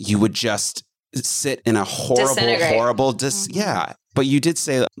otherwise you would just sit in a horrible, But you did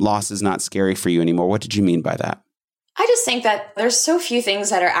say loss is not scary for you anymore. What did you mean by that? I just think that there's so few things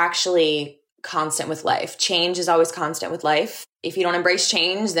that are actually constant with life. Change is always constant with life. If you don't embrace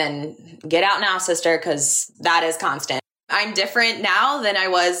change, then get out now, sister, because that is constant. I'm different now than I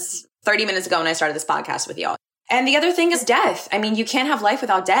was 30 minutes ago when I started this podcast with y'all. And the other thing is death. I mean, you can't have life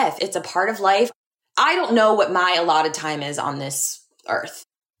without death. It's a part of life. I don't know what my allotted time is on this earth.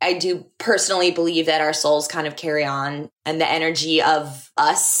 I do personally believe that our souls kind of carry on, and the energy of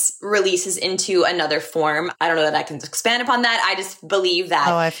us releases into another form. I don't know that I can expand upon that. I just believe that.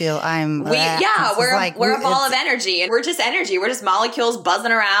 Oh, I feel we're a ball of energy, and we're just energy. We're just molecules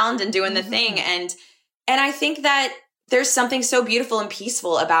buzzing around and doing the thing. And I think that there's something so beautiful and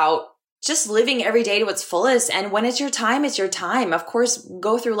peaceful about just living every day to its fullest. And when it's your time, it's your time. Of course,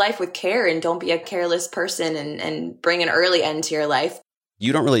 go through life with care and don't be a careless person and bring an early end to your life.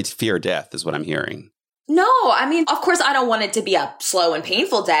 You don't really fear death, is what I'm hearing. No, I mean, of course, I don't want it to be a slow and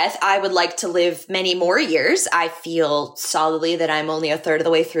painful death. I would like to live many more years. I feel solidly that I'm only a third of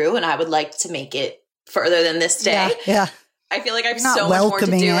the way through, and I would like to make it further than this day. Yeah. I feel like I have so much more to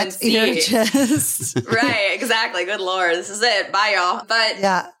do and see. Just... Right, exactly. Good Lord. This is it. Bye, y'all.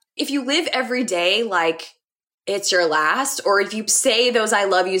 But if you live every day like it's your last, or if you say those I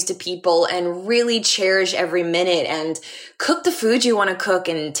love yous to people and really cherish every minute and cook the food you want to cook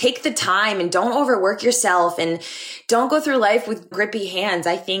and take the time and don't overwork yourself and don't go through life with grippy hands.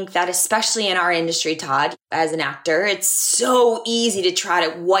 I think that especially in our industry, Todd, as an actor, it's so easy to try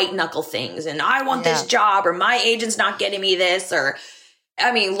to white knuckle things and I want this job or my agent's not getting me this or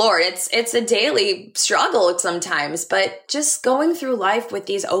I mean, Lord, it's a daily struggle sometimes, but just going through life with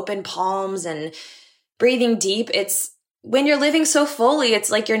these open palms and breathing deep, it's when you're living so fully, it's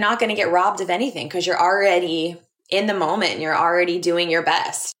like you're not going to get robbed of anything because you're already in the moment. You're already doing your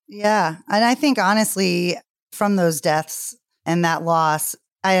best. Yeah. And I think honestly, from those deaths and that loss,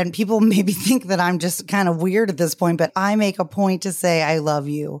 and people maybe think that I'm just kind of weird at this point, but I make a point to say I love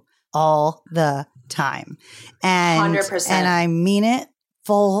you all the time. And 100%. And I mean it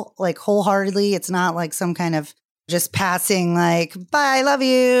wholeheartedly. It's not like some kind of just passing like, bye, I love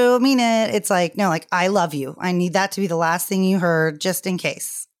you, mean it. It's like, no, like, I love you. I need that to be the last thing you heard just in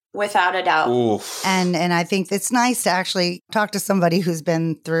case. Without a doubt. Oof. And I think it's nice to actually talk to somebody who's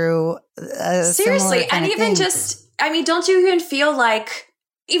been through seriously. And even don't you even feel like,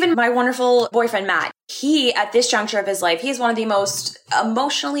 even my wonderful boyfriend, Matt, he, at this juncture of his life, he's one of the most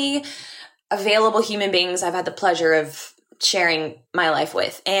emotionally available human beings I've had the pleasure of sharing my life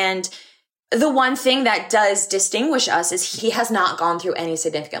with. And the one thing that does distinguish us is he has not gone through any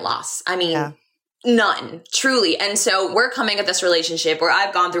significant loss. I mean, none, truly. And so we're coming at this relationship where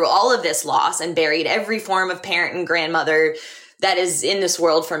I've gone through all of this loss and buried every form of parent and grandmother that is in this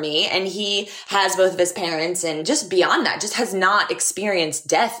world for me. And he has both of his parents and just beyond that, just has not experienced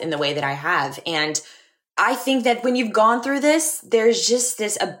death in the way that I have. And I think that when you've gone through this, there's just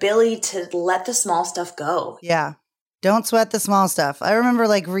this ability to let the small stuff go. Yeah. Don't sweat the small stuff. I remember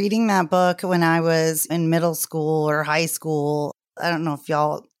like reading that book when I was in middle school or high school. I don't know if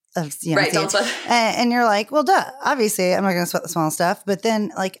y'all have seen it. Don't sweat. And you're like, well, duh. Obviously, I'm not going to sweat the small stuff. But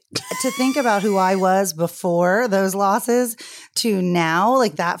then like to think about who I was before those losses to now,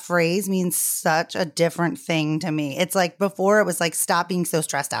 like that phrase means such a different thing to me. It's like before it was like, stop being so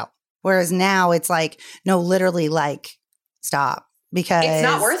stressed out. Whereas now it's like, no, literally like stop. Because it's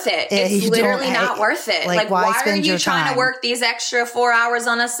not worth it. It's literally not worth it. Like why are you trying to work these extra 4 hours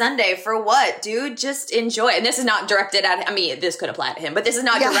on a Sunday for what, dude? Just enjoy it. And this is not directed at, I mean, this could apply to him, but this is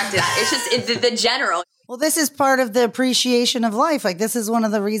not directed at, it's just the general. Well, this is part of the appreciation of life. Like this is one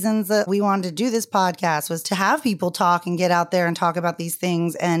of the reasons that we wanted to do this podcast was to have people talk and get out there and talk about these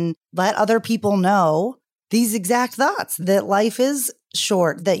things and let other people know these exact thoughts that life is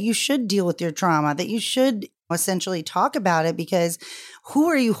short, that you should deal with your trauma, that you should essentially talk about it because who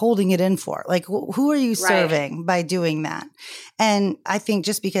are you holding it in for? Like, who are you serving by doing that? And I think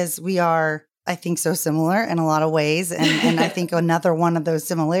just because we are, I think, so similar in a lot of ways. And I think another one of those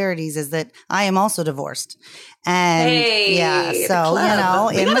similarities is that I am also divorced. And so, you know,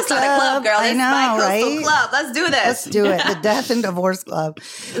 we gotta start a club, girl. I know, right? Club. Let's do this. Let's do it. The Death and Divorce Club.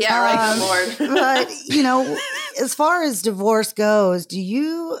 Yeah, right, good Lord. But, you know, as far as divorce goes, do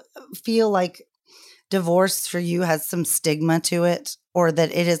you feel like divorce for you has some stigma to it or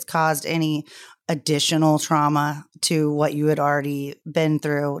that it has caused any additional trauma to what you had already been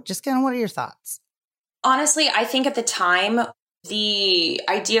through? Just kind of what are your thoughts? Honestly, I think at the time, the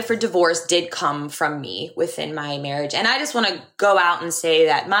idea for divorce did come from me within my marriage. And I just want to go out and say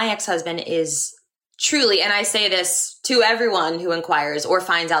that my ex-husband is truly, and I say this to everyone who inquires or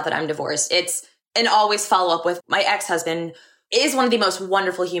finds out that I'm divorced, it's an always follow up with my ex-husband is one of the most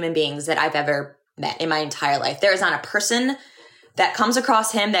wonderful human beings that I've ever met in my entire life. There is not a person that comes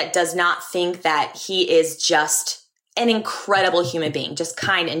across him that does not think that he is just an incredible human being, just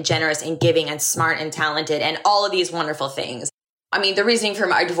kind and generous and giving and smart and talented and all of these wonderful things. I mean, the reasoning for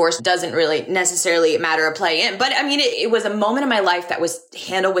my divorce doesn't really necessarily matter or play in, but I mean, it was a moment in my life that was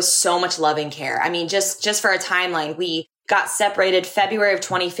handled with so much love and care. I mean, just for a timeline, we got separated February of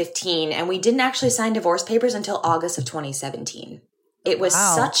 2015 and we didn't actually sign divorce papers until August of 2017. It was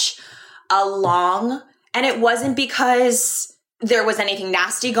such a long, and it wasn't because there was anything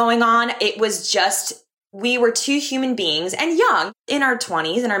nasty going on. It was just, we were two human beings and young in our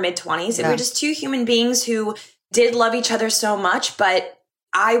 20s, in our mid 20s. We were just two human beings who did love each other so much, but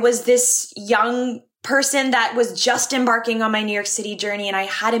I was this young person that was just embarking on my New York City journey, and I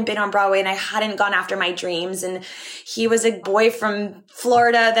hadn't been on Broadway and I hadn't gone after my dreams. And he was a boy from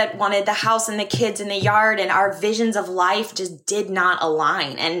Florida that wanted the house and the kids in the yard, and our visions of life just did not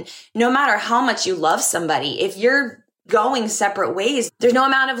align. And no matter how much you love somebody, if you're going separate ways, there's no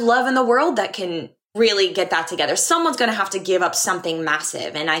amount of love in the world that can really get that together. Someone's going to have to give up something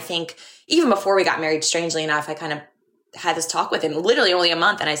massive. And I think even before we got married, strangely enough, I kind of had this talk with him literally only a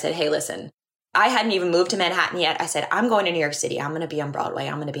month. And I said, hey, listen, I hadn't even moved to Manhattan yet. I said, I'm going to New York City. I'm going to be on Broadway.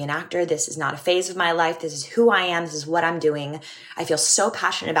 I'm going to be an actor. This is not a phase of my life. This is who I am. This is what I'm doing. I feel so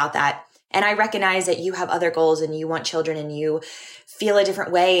passionate about that. And I recognize that you have other goals and you want children and you feel a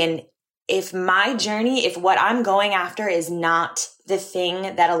different way. And if my journey, if what I'm going after is not the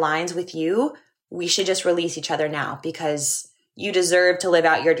thing that aligns with you, we should just release each other now, because you deserve to live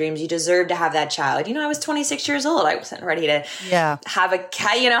out your dreams. You deserve to have that child. I was 26 years old. I wasn't ready to have a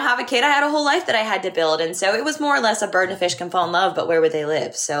kid, have a kid. I had a whole life that I had to build. And so it was more or less a bird and a fish can fall in love, but where would they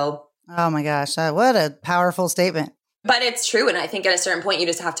live? So. Oh my gosh. What a powerful statement. But it's true. And I think at a certain point, you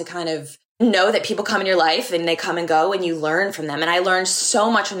just have to kind of know that people come in your life and they come and go and you learn from them. And I learned so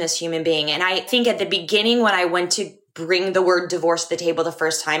much from this human being. And I think at the beginning when I went to bring the word divorce to the table the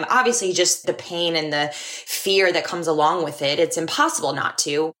first time, obviously just the pain and the fear that comes along with it. It's impossible not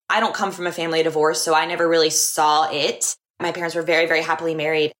to. I don't come from a family of divorce, so I never really saw it. My parents were very, very happily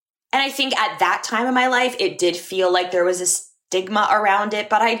married. And I think at that time in my life, it did feel like there was a stigma around it.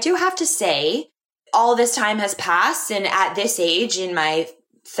 But I do have to say, all this time has passed. And at this age, in my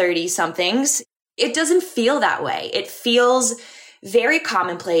 30-somethings, it doesn't feel that way. It feels very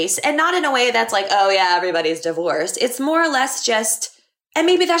commonplace, and not in a way that's like, oh yeah, everybody's divorced. It's more or less just, and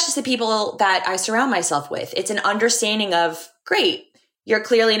maybe that's just the people that I surround myself with. It's an understanding of, great, you're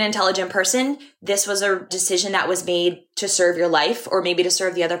clearly an intelligent person. This was a decision that was made to serve your life, or maybe to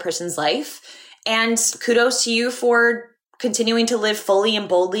serve the other person's life. And kudos to you for continuing to live fully and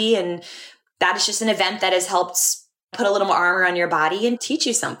boldly. And that is just an event that has helped put a little more armor on your body and teach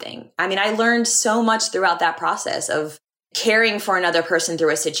you something. I mean, I learned so much throughout that process of caring for another person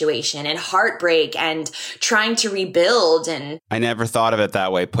through a situation and heartbreak and trying to rebuild. And I never thought of it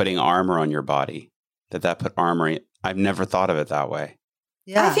that way, putting armor on your body, that put armor. I've never thought of it that way.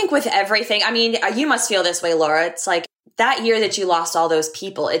 Yeah. I think with everything, I mean, you must feel this way, Laura. It's like that year that you lost all those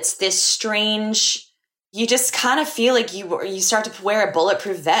people, it's this strange, you just kind of feel like you start to wear a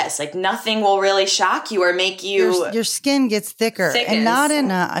bulletproof vest. Like nothing will really shock you or make you. Your skin gets thicker, and not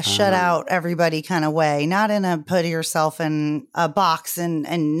in a shut out everybody kind of way, not in a put yourself in a box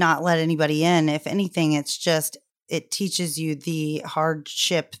and not let anybody in. If anything, it's just, it teaches you the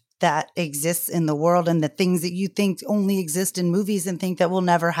hardship that exists in the world and the things that you think only exist in movies and think that will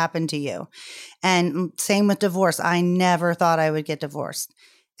never happen to you. And same with divorce. I never thought I would get divorced.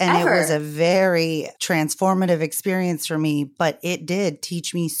 And It was a very transformative experience for me, but it did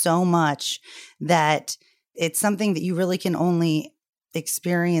teach me so much that it's something that you really can only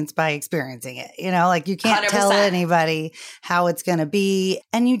experience by experiencing it. Like you can't 100%. Tell anybody how it's going to be.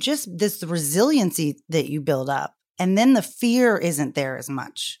 And you just, this resiliency that you build up. And then the fear isn't there as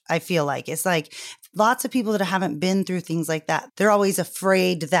much. I feel like it's like lots of people that haven't been through things like that, they're always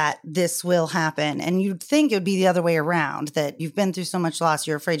afraid that this will happen. And you'd think it would be the other way around, that you've been through so much loss,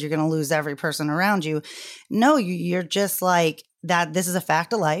 you're afraid you're going to lose every person around you. No, you're just like that. This is a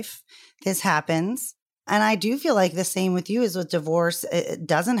fact of life. This happens. And I do feel like the same with you as with divorce. It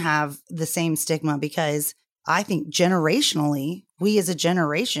doesn't have the same stigma because I think generationally, we as a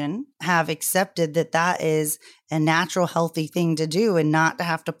generation have accepted that is a natural, healthy thing to do and not to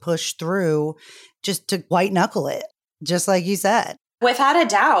have to push through just to white knuckle it, just like you said. Without a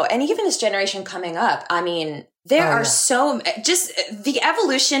doubt. And even this generation coming up, I mean, there are just the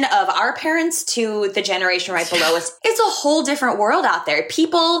evolution of our parents to the generation right below us. It's a whole different world out there.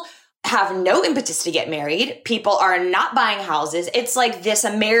 People have no impetus to get married. People are not buying houses. It's like this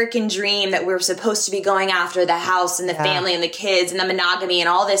American dream that we're supposed to be going after, the house and the family and the kids and the monogamy and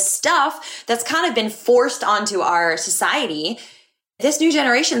all this stuff that's kind of been forced onto our society. This new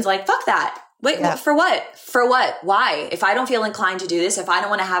generation's like, fuck that. Wait, for what? For what? Why? If I don't feel inclined to do this, if I don't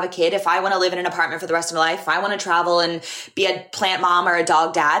want to have a kid, if I want to live in an apartment for the rest of my life, if I want to travel and be a plant mom or a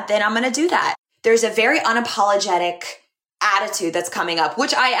dog dad, then I'm going to do that. There's a very unapologetic attitude that's coming up,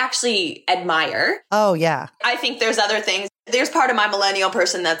 which I actually admire. Oh, yeah. I think there's other things. There's part of my millennial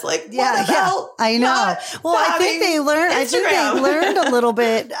person that's like, I know. Well, I think they learned a little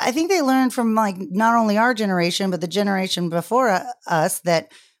bit. I think they learned from like not only our generation, but the generation before us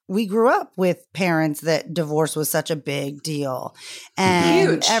that we grew up with parents that divorce was such a big deal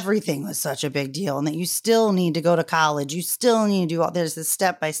and everything was such a big deal, and that you still need to go to college. You still need to do all, there's this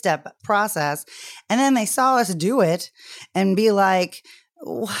step-by-step process. And then they saw us do it and be like,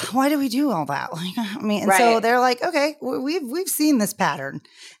 why do we do all that? Like, I mean, and so they're like, okay, we've seen this pattern.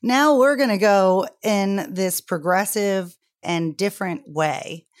 Now we're going to go in this progressive and different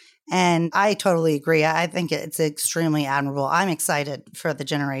way. And I totally agree. I think it's extremely admirable. I'm excited for the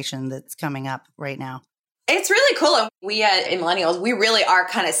generation that's coming up right now. It's really cool. We in millennials, we really are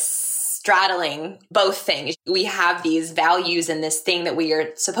kind of straddling both things. We have these values and this thing that we are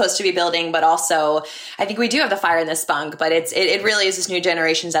supposed to be building, but also I think we do have the fire in the spunk, but it really is this new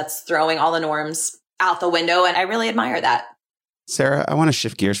generation that's throwing all the norms out the window. And I really admire that. Sarah, I want to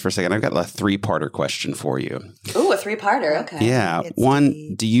shift gears for a second. I've got a 3-parter question for you. Ooh, a 3-parter. Okay. Yeah.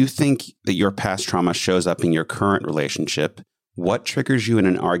 One, do you think that your past trauma shows up in your current relationship? What triggers you in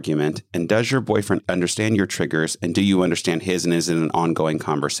an argument? And does your boyfriend understand your triggers? And do you understand his? And is it an ongoing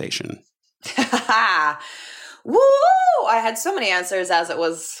conversation? Woo! I had so many answers as it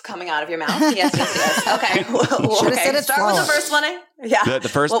was coming out of your mouth. Yes. Okay. Okay. Start with the first one. Yeah. The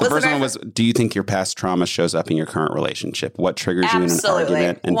first one was, do you think your past trauma shows up in your current relationship? What triggers you in an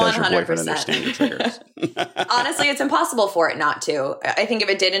argument? And 100%. Does your boyfriend understand your triggers? Honestly, it's impossible for it not to. I think if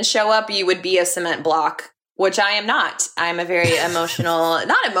it didn't show up, you would be a cement block, which I am not. I'm a very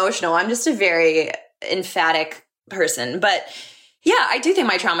not emotional. I'm just a very emphatic person. But yeah, I do think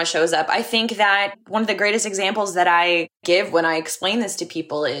my trauma shows up. I think that one of the greatest examples that I give when I explain this to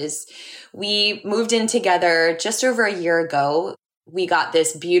people is we moved in together just over a year ago. We got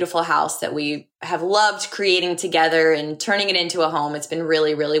this beautiful house that we have loved creating together and turning it into a home. It's been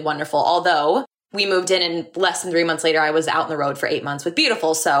really, really wonderful. Although we moved in and less than 3 months later, I was out on the road for 8 months with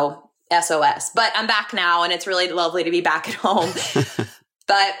beautiful. So SOS. But I'm back now and it's really lovely to be back at home.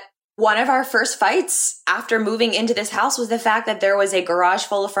 But one of our first fights after moving into this house was the fact that there was a garage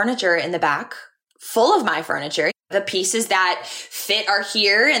full of furniture in the back, full of my furniture. The pieces that fit are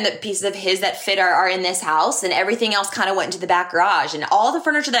here and the pieces of his that fit are in this house, and everything else kind of went into the back garage. And all the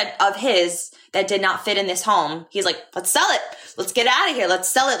furniture of his that did not fit in this home, he's like, let's sell it. Let's get out of here. Let's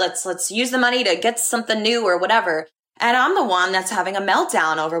sell it. Let's use the money to get something new or whatever. And I'm the one that's having a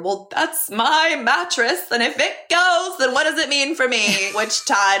meltdown over, well, that's my mattress. And if it goes, then what does it mean for me? Which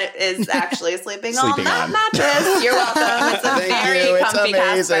Todd is actually sleeping on that mattress. You're welcome. It's a very comfy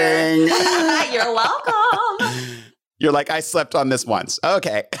amazing. Casper. You're welcome. You're like, I slept on this once.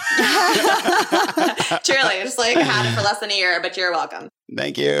 Okay. Truly, just like had it for less than a year, but you're welcome.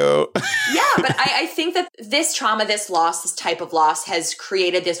 Thank you. Yeah, but I think that this trauma, this loss, this type of loss has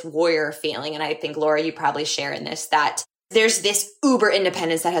created this warrior feeling. And I think, Laura, you probably share in this, that there's this uber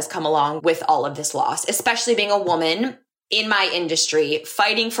independence that has come along with all of this loss, especially being a woman in my industry,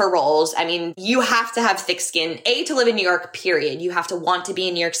 fighting for roles. I mean, you have to have thick skin, to live in New York, period. You have to want to be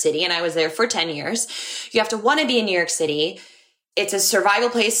in New York City. And I was there for 10 years. You have to want to be in New York City. It's a survival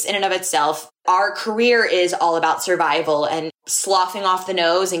place in and of itself. Our career is all about survival and sloughing off the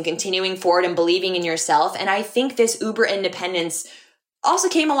nose and continuing forward and believing in yourself. And I think this uber independence also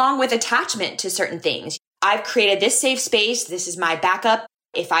came along with attachment to certain things. I've created this safe space. This is my backup.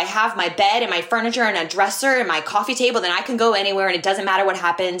 If I have my bed and my furniture and a dresser and my coffee table, then I can go anywhere and it doesn't matter what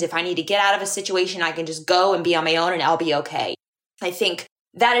happens. If I need to get out of a situation, I can just go and be on my own and I'll be okay. I think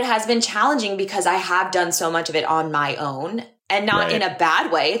that it has been challenging because I have done so much of it on my own. And not in a bad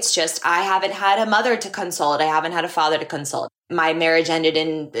way. It's just I haven't had a mother to consult. I haven't had a father to consult. My marriage ended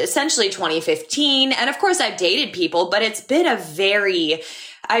in essentially 2015. And of course, I've dated people, but it's been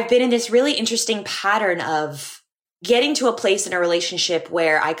I've been in this really interesting pattern of getting to a place in a relationship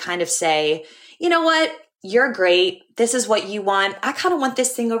where I kind of say, you know what? You're great. This is what you want. I kind of want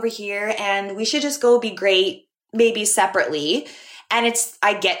this thing over here. And we should just go be great, maybe separately. And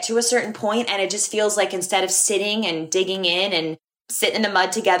I get to a certain point and it just feels like instead of sitting and digging in and sitting in the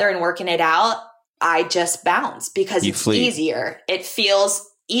mud together and working it out, I just bounce because it's easier. It feels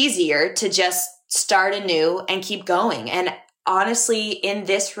easier to just start anew and keep going. And honestly, in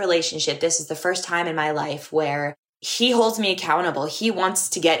this relationship, this is the first time in my life where he holds me accountable. He wants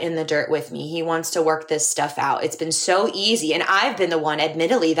to get in the dirt with me. He wants to work this stuff out. It's been so easy. And I've been the one,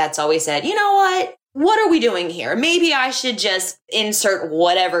 admittedly, that's always said, you know what are we doing here? Maybe I should just insert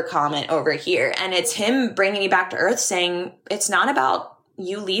whatever comment over here. And it's him bringing me back to earth saying, it's not about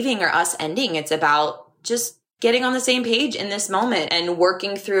you leaving or us ending. It's about just getting on the same page in this moment and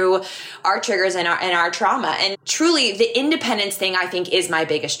working through our triggers and our trauma. And truly, the independence thing, I think, is my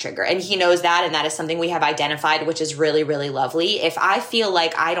biggest trigger. And he knows that. And that is something we have identified, which is really, really lovely. If I feel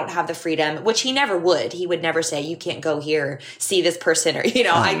like I don't have the freedom, which he never would, he would never say, you can't go here, see this person, or,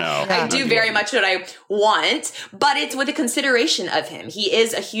 I do very much what I want, but it's with a consideration of him. He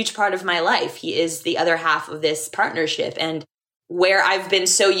is a huge part of my life. He is the other half of this partnership. And where I've been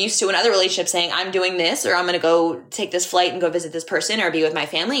so used to in other relationships saying, I'm doing this, or I'm going to go take this flight and go visit this person, or be with my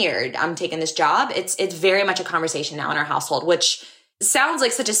family, or I'm taking this job. It's very much a conversation now in our household, which sounds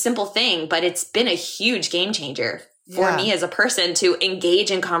like such a simple thing, but it's been a huge game changer for me as a person to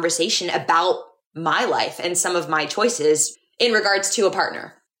engage in conversation about my life and some of my choices in regards to a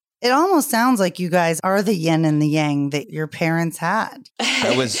partner. It almost sounds like you guys are the yin and the yang that your parents had.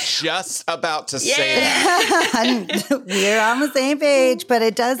 I was just about to say that. We're on the same page, but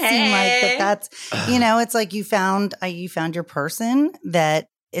it does seem like that's, it's like you found your person that,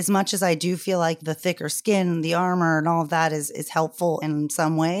 as much as I do feel like the thicker skin, the armor and all of that is helpful in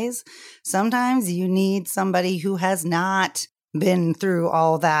some ways, sometimes you need somebody who has not been through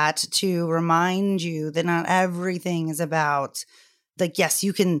all that to remind you that not everything is about, like, yes,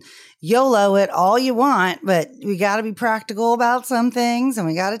 you can YOLO it all you want, but we got to be practical about some things and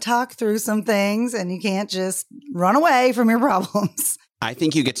we got to talk through some things, and you can't just run away from your problems. I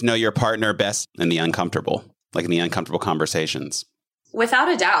think you get to know your partner best in the uncomfortable, like in the uncomfortable conversations. Without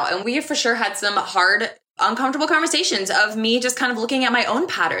a doubt. And we have for sure had some hard, uncomfortable conversations of me just kind of looking at my own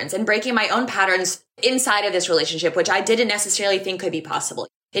patterns and breaking my own patterns inside of this relationship, which I didn't necessarily think could be possible.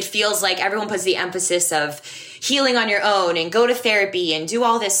 It feels like everyone puts the emphasis of healing on your own and go to therapy and do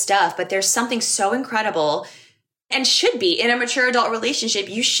all this stuff. But there's something so incredible, and should be in a mature adult relationship.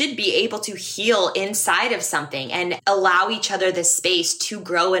 You should be able to heal inside of something and allow each other the space to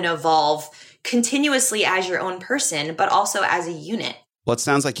grow and evolve continuously as your own person, but also as a unit. Well, it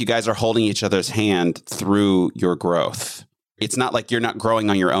sounds like you guys are holding each other's hand through your growth. It's not like you're not growing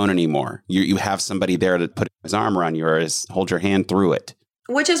on your own anymore. You have somebody there to put his arm around you or hold your hand through it.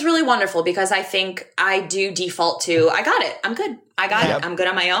 Which is really wonderful, because I think I do default to, I got it. I'm good. I got it. I'm good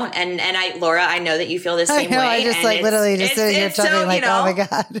on my own. And Laura, I know that you feel the same way. I just literally just sitting here talking oh my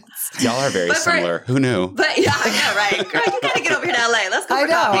God. Y'all are very similar. Who knew? But yeah, I know, right? Girl, you got to get over here to LA. Let's go for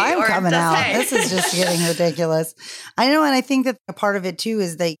coffee. I'm coming out. This is just getting ridiculous. I know. And I think that a part of it too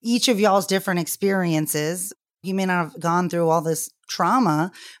is that each of y'all's different experiences, he may not have gone through all this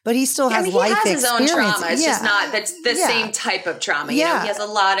trauma, but he still has life experience. He has his own trauma. It's just not the same type of trauma. You know, he has a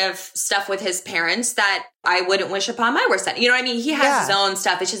lot of stuff with his parents that I wouldn't wish upon my worst enemy. You know what I mean? He has his own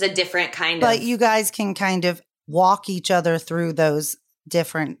stuff. It's just a different kind of. But you guys can kind of walk each other through those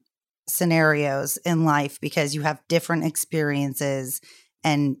different scenarios in life because you have different experiences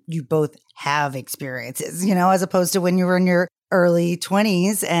and you both have experiences, as opposed to when you were in your early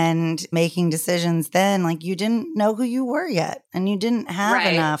 20s and making decisions then, like you didn't know who you were yet and you didn't have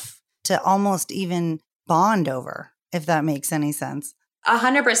enough to almost even bond over, if that makes any sense.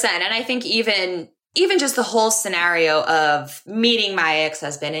 100%. And I think even just the whole scenario of meeting my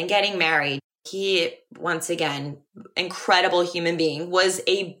ex-husband and getting married, he, once again, incredible human being, was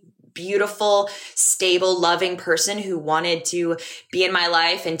a beautiful, stable, loving person who wanted to be in my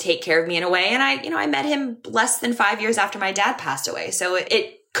life and take care of me in a way. And I met him less than 5 years after my dad passed away. So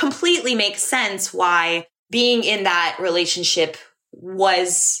it completely makes sense why being in that relationship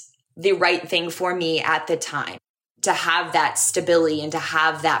was the right thing for me at the time, to have that stability and to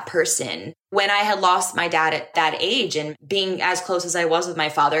have that person. When I had lost my dad at that age and being as close as I was with my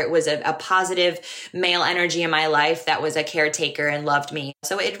father, it was a positive male energy in my life that was a caretaker and loved me.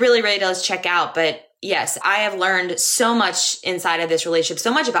 So it really, really does check out. But yes, I have learned so much inside of this relationship,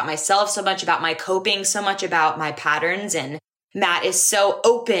 so much about myself, so much about my coping, so much about my patterns. And Matt is so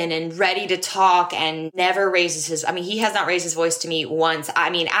open and ready to talk and never raises he has not raised his voice to me once.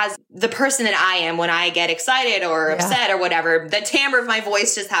 As the person that I am, when I get excited or upset or whatever, the timbre of my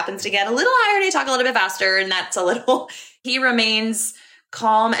voice just happens to get a little higher and I talk a little bit faster, and that's he remains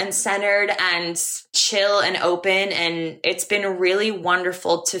calm and centered and chill and open. And it's been really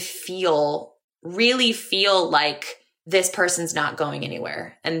wonderful to really feel like this person's not going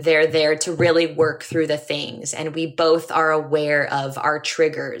anywhere and they're there to really work through the things. And we both are aware of our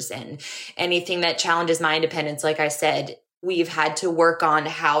triggers and anything that challenges my independence. Like I said, we've had to work on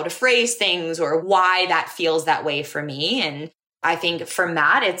how to phrase things or why that feels that way for me. And I think for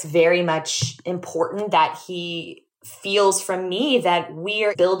Matt, it's very much important that he feels from me that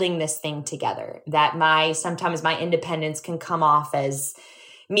we're building this thing together, that sometimes my independence can come off as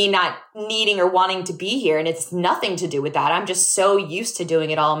me not needing or wanting to be here. And it's nothing to do with that. I'm just so used to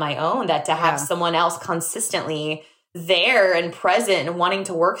doing it all on my own that to have someone else consistently there and present and wanting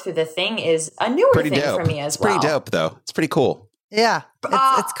to work through the thing is a newer thing for me as well. It's pretty dope, though. It's pretty cool. Yeah.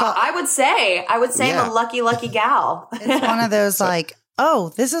 It's called, I would say I'm a lucky gal. It's one of those like,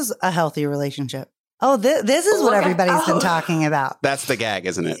 oh, this is a healthy relationship. Oh, this is what everybody's been talking about. That's the gag,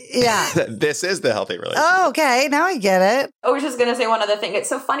 isn't it? Yeah. This is the healthy relationship. Oh, okay. Now I get it. I was just going to say one other thing. It's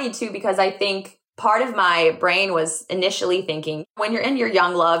so funny, too, because I think part of my brain was initially thinking when you're in your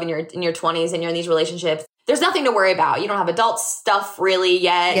young love and you're in your 20s and you're in these relationships, there's nothing to worry about. You don't have adult stuff really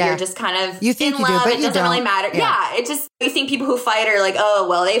yet. Yeah. You're just kind of you think in you love. Do, but it you doesn't don't. really matter. Yeah. It just, you think people who fight are like, oh,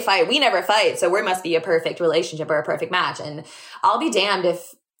 well, they fight. We never fight. So we must be a perfect relationship or a perfect match. And I'll be damned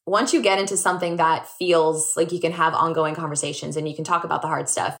if once you get into something that feels like you can have ongoing conversations and you can talk about the hard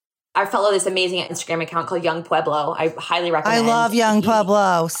stuff. I follow this amazing Instagram account called Young Pueblo. I highly recommend. I love Young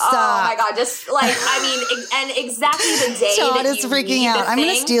Pueblo. Stop. Oh my God. Just like, I mean, and exactly the day Todd that is you freaking out. I'm going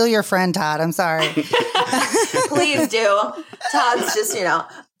to steal your friend, Todd. I'm sorry. Please do. Todd's just,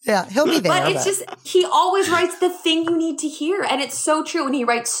 Yeah, he'll be there. But it's just, he always writes the thing you need to hear. And it's so true. And he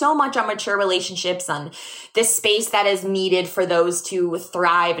writes so much on mature relationships, on this space that is needed for those to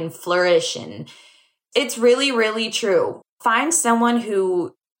thrive and flourish. And it's really, really true. Find someone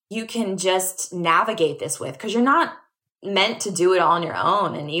who you can just navigate this with, because you're not meant to do it all on your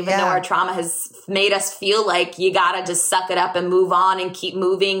own. And even though our trauma has made us feel like you got to just suck it up and move on and keep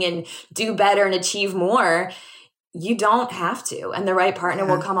moving and do better and achieve more, you don't have to. And the right partner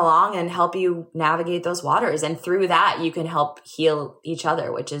will come along and help you navigate those waters. And through that, you can help heal each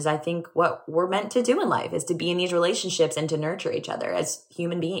other, which is, I think, what we're meant to do in life, is to be in these relationships and to nurture each other as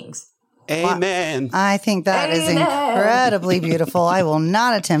human beings. Amen. I think that is incredibly beautiful. I will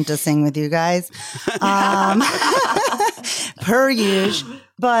not attempt to sing with you guys, per usual.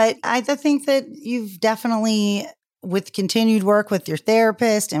 But I think that you've definitely, with continued work with your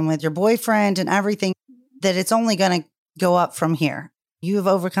therapist and with your boyfriend and everything, that it's only going to go up from here. You have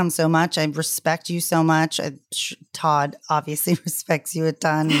overcome so much. I respect you so much. Todd obviously respects you a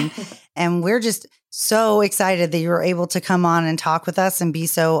ton. And we're just so excited that you were able to come on and talk with us and be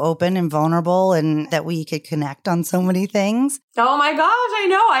so open and vulnerable, and that we could connect on so many things. Oh my gosh,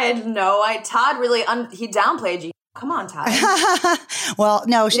 I know. Todd really, he downplayed you. Come on, Todd. Well,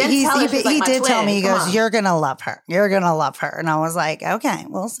 no, he did tell me, he goes, you're going to love her. You're going to love her. And I was like, okay,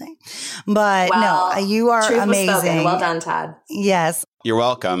 we'll see. But no, you are amazing. Well done, Todd. Yes. You're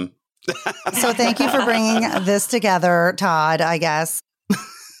welcome. So thank you for bringing this together, Todd, I guess.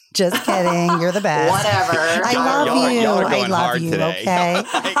 Just kidding. You're the best. Whatever. I love you. Y'all are going I love hard you, today. okay?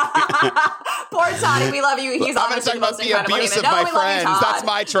 Poor Toddy. We love you. He's honestly the most incredible human. Of my friends. That's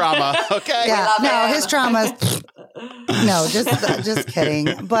my trauma. Okay. Yeah. His trauma. No, just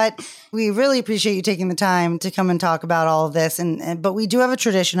kidding. But we really appreciate you taking the time to come and talk about all of this. But we do have a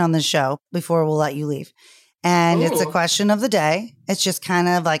tradition on this show before we'll let you leave. And it's a question of the day. It's just kind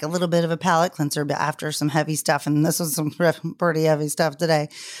of like a little bit of a palate cleanser after some heavy stuff. And this was some pretty heavy stuff today.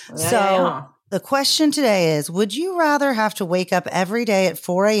 The question today is, would you rather have to wake up every day at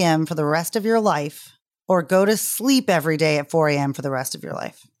 4 a.m. for the rest of your life, or go to sleep every day at 4 a.m. for the rest of your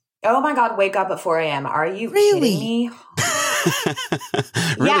life? Oh my God, wake up at 4 a.m. Are you kidding me?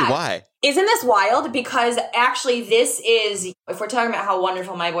 Really? Why? Isn't this wild? Because actually this is, if we're talking about how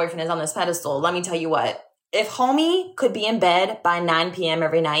wonderful my boyfriend is on this pedestal, let me tell you what. If homie could be in bed by 9 p.m.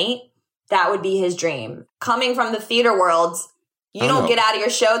 every night, that would be his dream. Coming from the theater world, you don't get out of your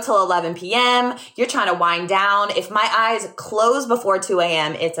show till 11 p.m. You're trying to wind down. If my eyes close before 2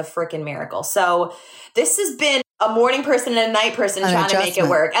 a.m., it's a freaking miracle. So this has been a morning person and a night person trying to make it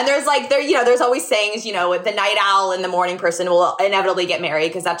work. And there's there's always sayings, the night owl and the morning person will inevitably get married,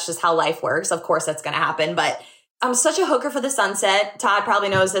 because that's just how life works. Of course, that's going to happen. But I'm such a hooker for the sunset. Todd probably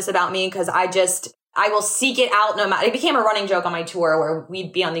knows this about me, because I will seek it out no matter. It became a running joke on my tour where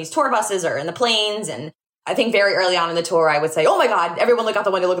we'd be on these tour buses or in the planes. And I think very early on in the tour, I would say, oh my God, everyone look out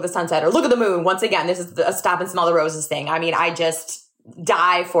the window, look at the sunset, or look at the moon. Once again, this is a stop and smell the roses thing. I mean, I just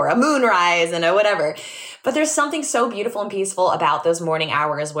die for a moonrise and a whatever. But there's something so beautiful and peaceful about those morning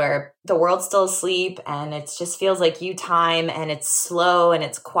hours where the world's still asleep and it just feels like you time, and it's slow and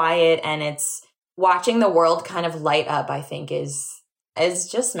it's quiet, and it's watching the world kind of light up, I think is is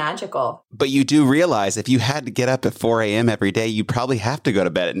just magical. But you do realize if you had to get up at 4 a.m. every day, you probably have to go to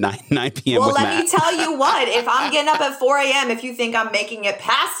bed at 9 p.m. Well, with let Matt. me tell you what, if I'm getting up at 4 a.m., if you think I'm making it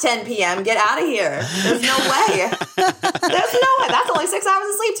past 10 p.m., get out of here. There's no way. There's no way. That's only 6 hours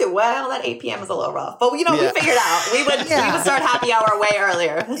of sleep too. Well, that 8 p.m. is a little rough. But, we figured out. We would start happy hour way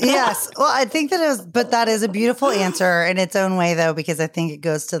earlier. Yes. Well, I think that is a beautiful answer in its own way, though, because I think it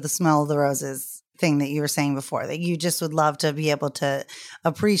goes to the smell of the roses thing that you were saying before, that you just would love to be able to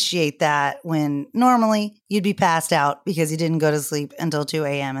appreciate that when normally you'd be passed out because you didn't go to sleep until 2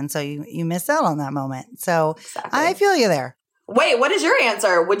 a.m. And so you missed out on that moment. So exactly. I feel you there. Wait, what is your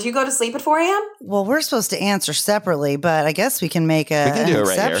answer? Would you go to sleep at 4 a.m.? Well, we're supposed to answer separately, but I guess we can make an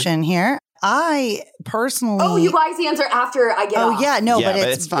exception here. I personally... Oh, you guys answer after I get off. Oh, yeah. No, yeah, but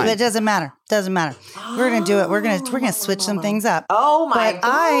it's fine. But it doesn't matter. Doesn't matter. We're going to do it. We're going to switch some things up. Oh, my God.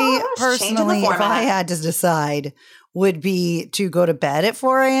 I personally, if I had to decide, would be to go to bed at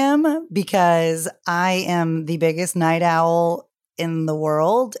 4 a.m. because I am the biggest night owl in the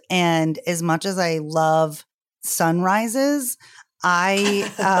world. And as much as I love sunrises,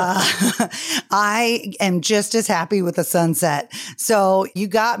 I am just as happy with the sunset. So you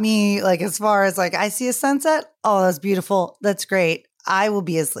got me as far as I see a sunset. Oh, that's beautiful. That's great. I will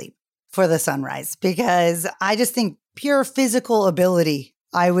be asleep for the sunrise because I just think pure physical ability.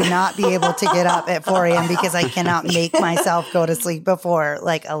 I would not be able to get up at 4 a.m. because I cannot make myself go to sleep before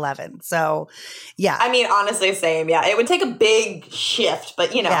 11. So, yeah. I mean, honestly, same. Yeah. It would take a big shift, but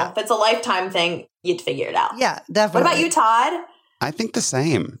if it's a lifetime thing, you'd figure it out. Yeah, definitely. What about you, Todd? I think the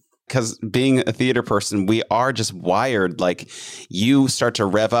same. Because being a theater person, we are just wired. You start to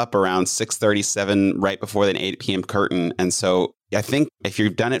rev up around 6:37 right before the 8 p.m. curtain. And so I think if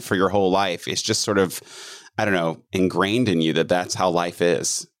you've done it for your whole life, it's just sort of, I don't know, ingrained in you that that's how life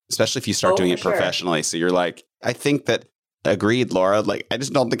is, especially if you start doing it professionally. So you're I think that, agreed, Laura, I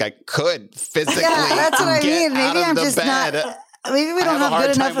just don't think I could physically that's what I mean. Maybe I'm just bed. Not... Maybe we don't have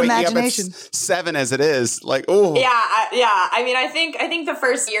good enough imagination. 7 as it is. Oh. Yeah. I mean, I think the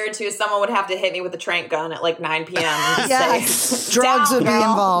first year or two, someone would have to hit me with a trank gun at 9 p.m. and say, drugs would be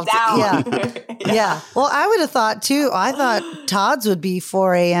involved. Down. Yeah. Well, I would have thought too. I thought Todd's would be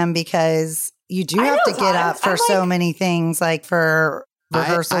 4 a.m. because you do have to get up for so many things, for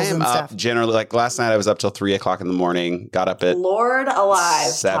rehearsals and stuff. Up generally, last night I was up till 3 o'clock in the morning. Got up at Lord alive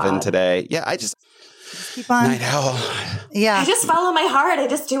 7 Todd. Today. Yeah, I just keep on. Night owl. Yeah. I just follow my heart. I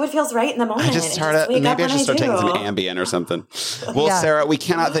just do what feels right in the moment. I just start maybe I should start taking some Ambien or something. Well, Sarah, we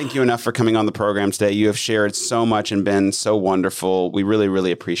cannot thank you enough for coming on the program today. You have shared so much and been so wonderful. We really,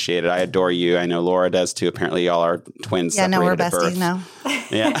 really appreciate it. I adore you. I know Laura does too. Apparently, y'all are twins. Yeah, no, we're besties birth. Now.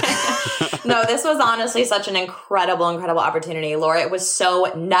 Yeah. No, this was honestly such an incredible opportunity. Laura, it was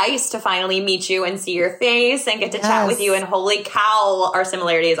so nice to finally meet you and see your face and get to chat with you. And holy cow, our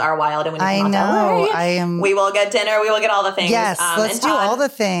similarities are wild. And when you come out to LA, we will get dinner. We will get all the things. Yes, let's do all the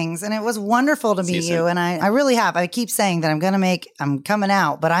things. And it was wonderful to meet you. And I really have. I keep saying that I'm coming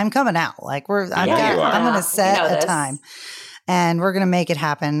out, but I'm coming out. I'm going to set a time. And we're going to make it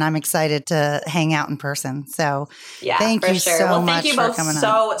happen. And I'm excited to hang out in person. So thank you so much for coming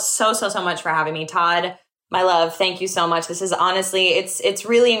on. So much for having me, Todd. My love, thank you so much. This is honestly, it's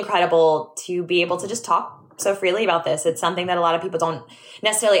really incredible to be able to just talk so freely about this. It's something that a lot of people don't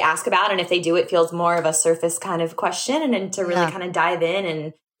necessarily ask about. And if they do, it feels more of a surface kind of question. And then to really kind of dive in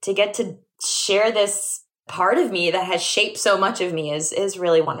and to get to share this part of me that has shaped so much of me is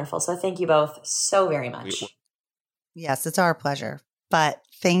really wonderful. So thank you both so very much. Yes, it's our pleasure. But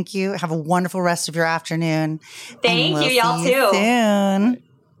thank you. Have a wonderful rest of your afternoon. Thank you, y'all too. Soon.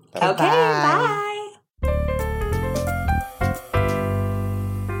 Okay, bye.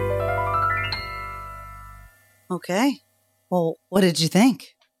 Okay. Well, what did you think?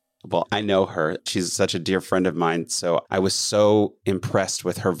 Well, I know her. She's such a dear friend of mine. So I was so impressed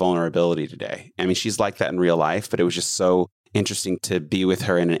with her vulnerability today. I mean, she's like that in real life, but it was just so interesting to be with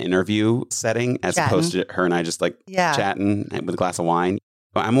her in an interview setting as opposed to her and I just chatting with a glass of wine.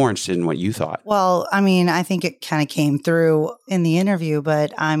 But I'm more interested in what you thought. Well, I mean, I think it kind of came through in the interview,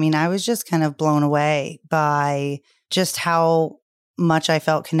 but I mean, I was just kind of blown away by just how much I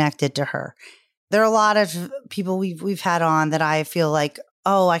felt connected to her. There are a lot of people we've had on that I feel like,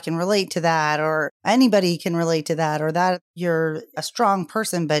 oh, I can relate to that, or anybody can relate to that, or that you're a strong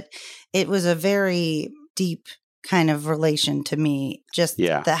person, but it was a very deep kind of relation to me, just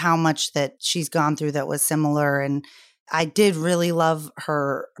how much that she's gone through that was similar. And I did really love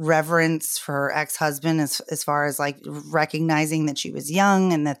her reverence for her ex-husband as far as recognizing that she was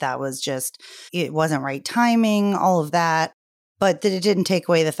young and that was just, it wasn't right timing, all of that. But that it didn't take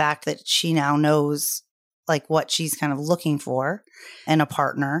away the fact that she now knows like what she's kind of looking for in a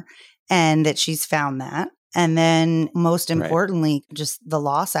partner, and that she's found that. And then most importantly, just the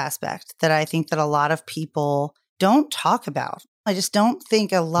loss aspect that I think that a lot of people don't talk about. I just don't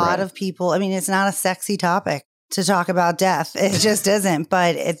think a lot of people, I mean, it's not a sexy topic to talk about death. It just isn't.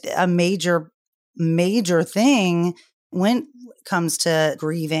 But it's a major thing when it comes to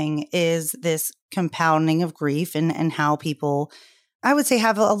grieving is this compounding of grief and how people, I would say,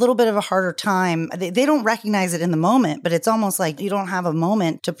 have a little bit of a harder time. They don't recognize it in the moment, but it's almost like you don't have a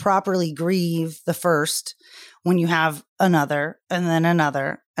moment to properly grieve the first when you have another and then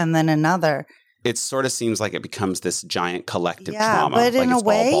another and then another. It sort of seems like it becomes this giant collective trauma. But like in a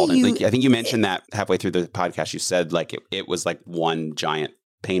way, I think you mentioned that halfway through the podcast. You said like it was like one giant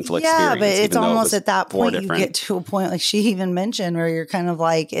painful experience. Yeah, but it's almost at that point different. You get to a point like she even mentioned where you're kind of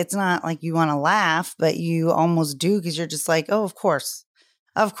like, it's not like you want to laugh, but you almost do because you're just like, oh, of course,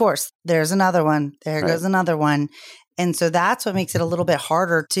 there's another one. There goes another one. And so that's what makes it a little bit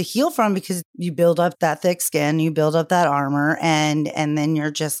harder to heal from, because you build up that thick skin, you build up that armor, and then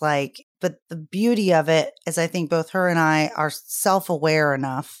you're just like, but the beauty of it is I think both her and I are self-aware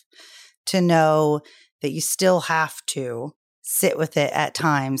enough to know that you still have to sit with it at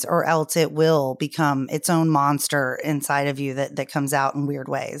times, or else it will become its own monster inside of you that comes out in weird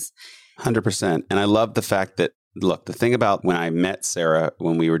ways. 100%. And I love the fact that, look, the thing about when I met Sara,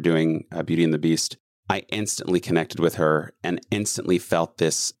 when we were doing Beauty and the Beast, I instantly connected with her and instantly felt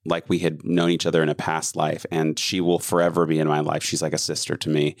this like we had known each other in a past life. And she will forever be in my life. She's like a sister to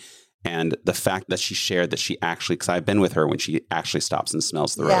me. And the fact that she shared that she actually, because I've been with her when she actually stops and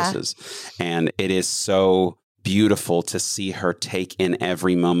smells the roses. And it is so beautiful to see her take in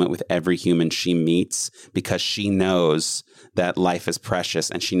every moment with every human she meets, because she knows that life is precious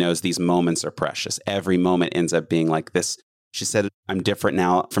and she knows these moments are precious. Every moment ends up being like this. She said, I'm different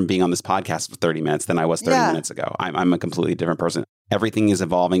now from being on this podcast for 30 minutes than I was 30 minutes ago. I'm a completely different person. Everything is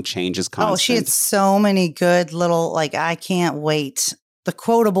evolving, change is constant. Oh, she had so many good little, like, I can't wait. The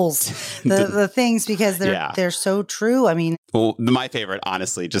quotables, the things, because they're so true. I mean, well, my favorite,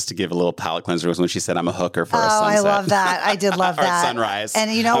 honestly, just to give a little palate cleanser, was when she said, I'm a hooker for a sunset. I love that. I did love that. Or sunrise.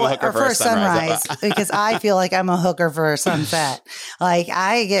 And you know what? Or for a sunrise, because I feel like I'm a hooker for a sunset. Like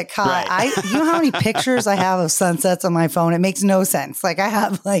I get caught. You know how many pictures I have of sunsets on my phone? It makes no sense. Like I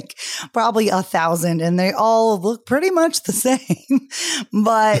have like probably 1,000 and they all look pretty much the same.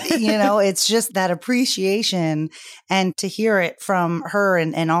 But, you know, it's just that appreciation, and to hear it from her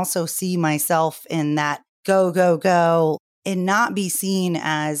and also see myself in that go, and not be seen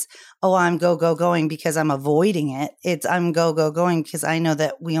as, oh, I'm going because I'm avoiding it. It's I'm going because I know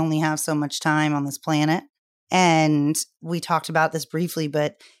that we only have so much time on this planet. And we talked about this briefly,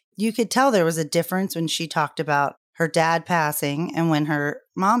 but you could tell there was a difference when she talked about her dad passing and when her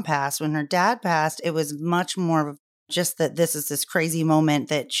mom passed. When her dad passed, it was much more of just that this is this crazy moment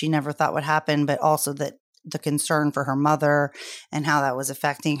that she never thought would happen, but also that the concern for her mother and how that was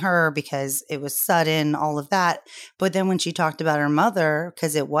affecting her because it was sudden, all of that. But then when she talked about her mother,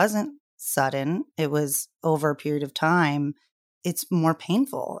 because it wasn't sudden, it was over a period of time, it's more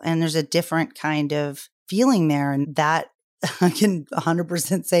painful. And there's a different kind of feeling there. And that I can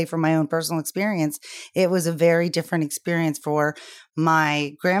 100% say from my own personal experience, it was a very different experience for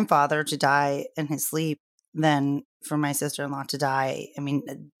my grandfather to die in his sleep than for my sister-in-law to die. I mean,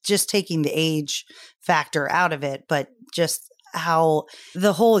 just taking the age factor out of it, but just how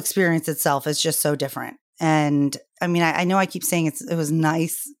the whole experience itself is just so different. And I mean, I know I keep saying it was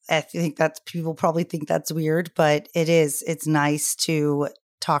nice. I think that's, people probably think that's weird, but it is. It's nice to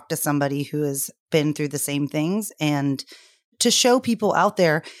talk to somebody who has been through the same things and to show people out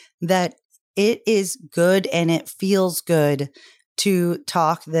there that it is good and it feels good to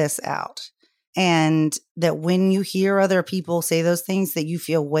talk this out. And that when you hear other people say those things, that you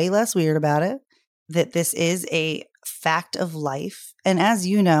feel way less weird about it, that this is a fact of life. And as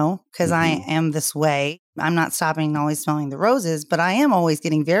you know, because I am this way, I'm not stopping always smelling the roses, but I am always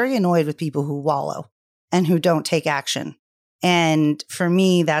getting very annoyed with people who wallow and who don't take action. And for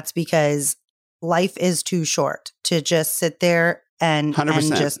me, that's because life is too short to just sit there and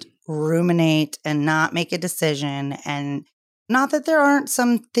just ruminate and not make a decision. And not that there aren't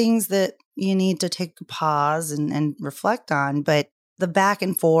some things that you need to take a pause and reflect on, but the back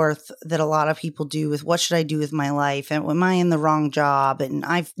and forth that a lot of people do with what should I do with my life? And am I in the wrong job? And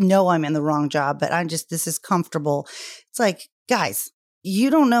I know I'm in the wrong job, but this is comfortable. It's like, guys, you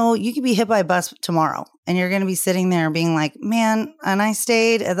don't know, you could be hit by a bus tomorrow and you're going to be sitting there being like, man, and I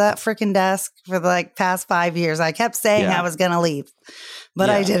stayed at that freaking desk for the like past 5 years. I kept saying I was going to leave, but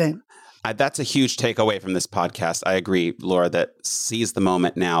I didn't. That's a huge takeaway from this podcast. I agree, Laura, that seize the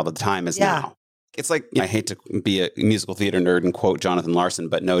moment now. The time is now. It's like, I hate to be a musical theater nerd and quote Jonathan Larson,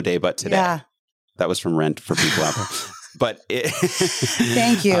 but no day but today. Yeah. That was from Rent for people out there. But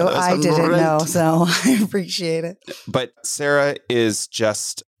thank you. I didn't know, so I appreciate it. But Sara is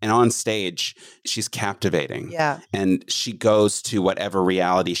just, and on stage, she's captivating. Yeah. And she goes to whatever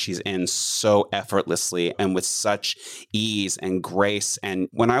reality she's in so effortlessly and with such ease and grace. And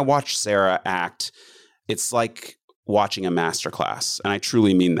when I watch Sara act, it's like watching a masterclass. And I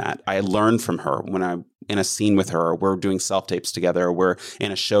truly mean that. I learn from her when I'm in a scene with her, or we're doing self-tapes together, or we're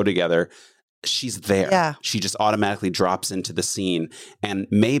in a show together. She's there. Yeah. She just automatically drops into the scene. And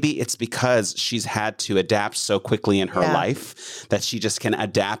maybe it's because she's had to adapt so quickly in her life that she just can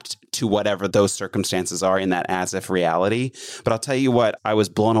adapt to whatever those circumstances are in that as if reality. But I'll tell you what, I was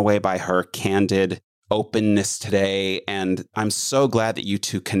blown away by her candid openness today. And I'm so glad that you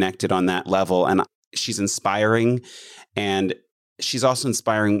two connected on that level. And she's inspiring. And she's also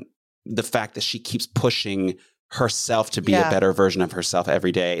inspiring the fact that she keeps pushing herself to be a better version of herself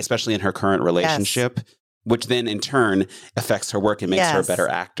every day, especially in her current relationship, which then in turn affects her work and makes her a better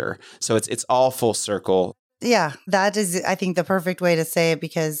actor. So it's all full circle. Yeah, that is, I think, the perfect way to say it,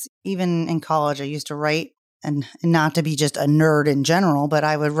 because even in college, I used to write, and not to be just a nerd in general, but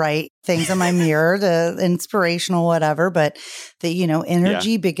I would write things on my mirror, the inspirational whatever, but that,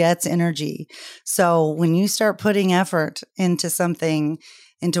 energy begets energy. So when you start putting effort into something,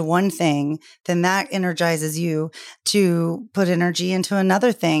 into one thing, then that energizes you to put energy into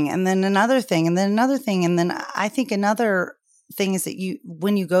another thing, and then another thing, and then another thing. And then I think another thing is that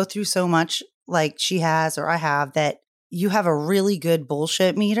when you go through so much like she has, or I have, that you have a really good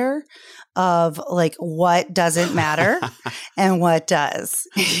bullshit meter of like what doesn't matter and what does.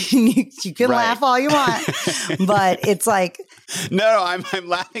 You can laugh all you want, but it's like, no, I'm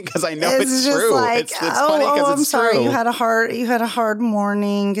laughing because I know it's true. Like, it's funny because I'm it's sorry. true. You had a hard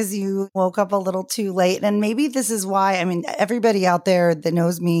morning because you woke up a little too late. And maybe this is why, everybody out there that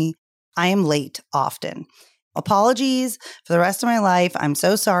knows me, I am late often. Apologies for the rest of my life. I'm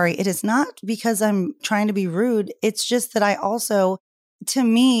so sorry. It is not because I'm trying to be rude. It's just that I also, to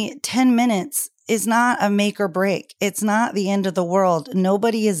me, 10 minutes is not a make or break. It's not the end of the world.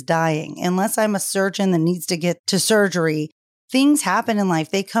 Nobody is dying unless I'm a surgeon that needs to get to surgery. Things happen in life.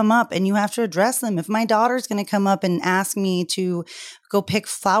 They come up and you have to address them. If my daughter's going to come up and ask me to go pick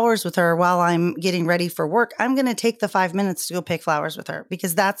flowers with her while I'm getting ready for work, I'm going to take the 5 minutes to go pick flowers with her,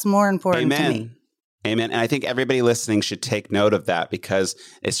 because that's more important to me. Amen. And I think everybody listening should take note of that, because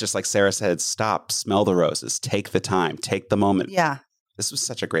it's just like Sara said, stop, smell the roses, take the time, take the moment. Yeah. This was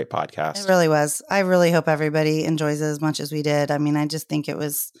such a great podcast. It really was. I really hope everybody enjoys it as much as we did. I just think it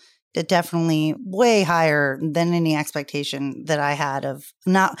was definitely way higher than any expectation that I had of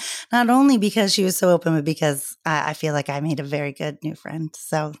not only because she was so open, but because I feel like I made a very good new friend.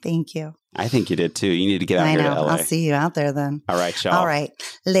 So thank you. I think you did too. You need to get out here to LA. I'll see you out there then. All right, y'all. All right.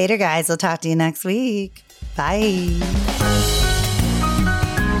 Later, guys. We'll talk to you next week. Bye.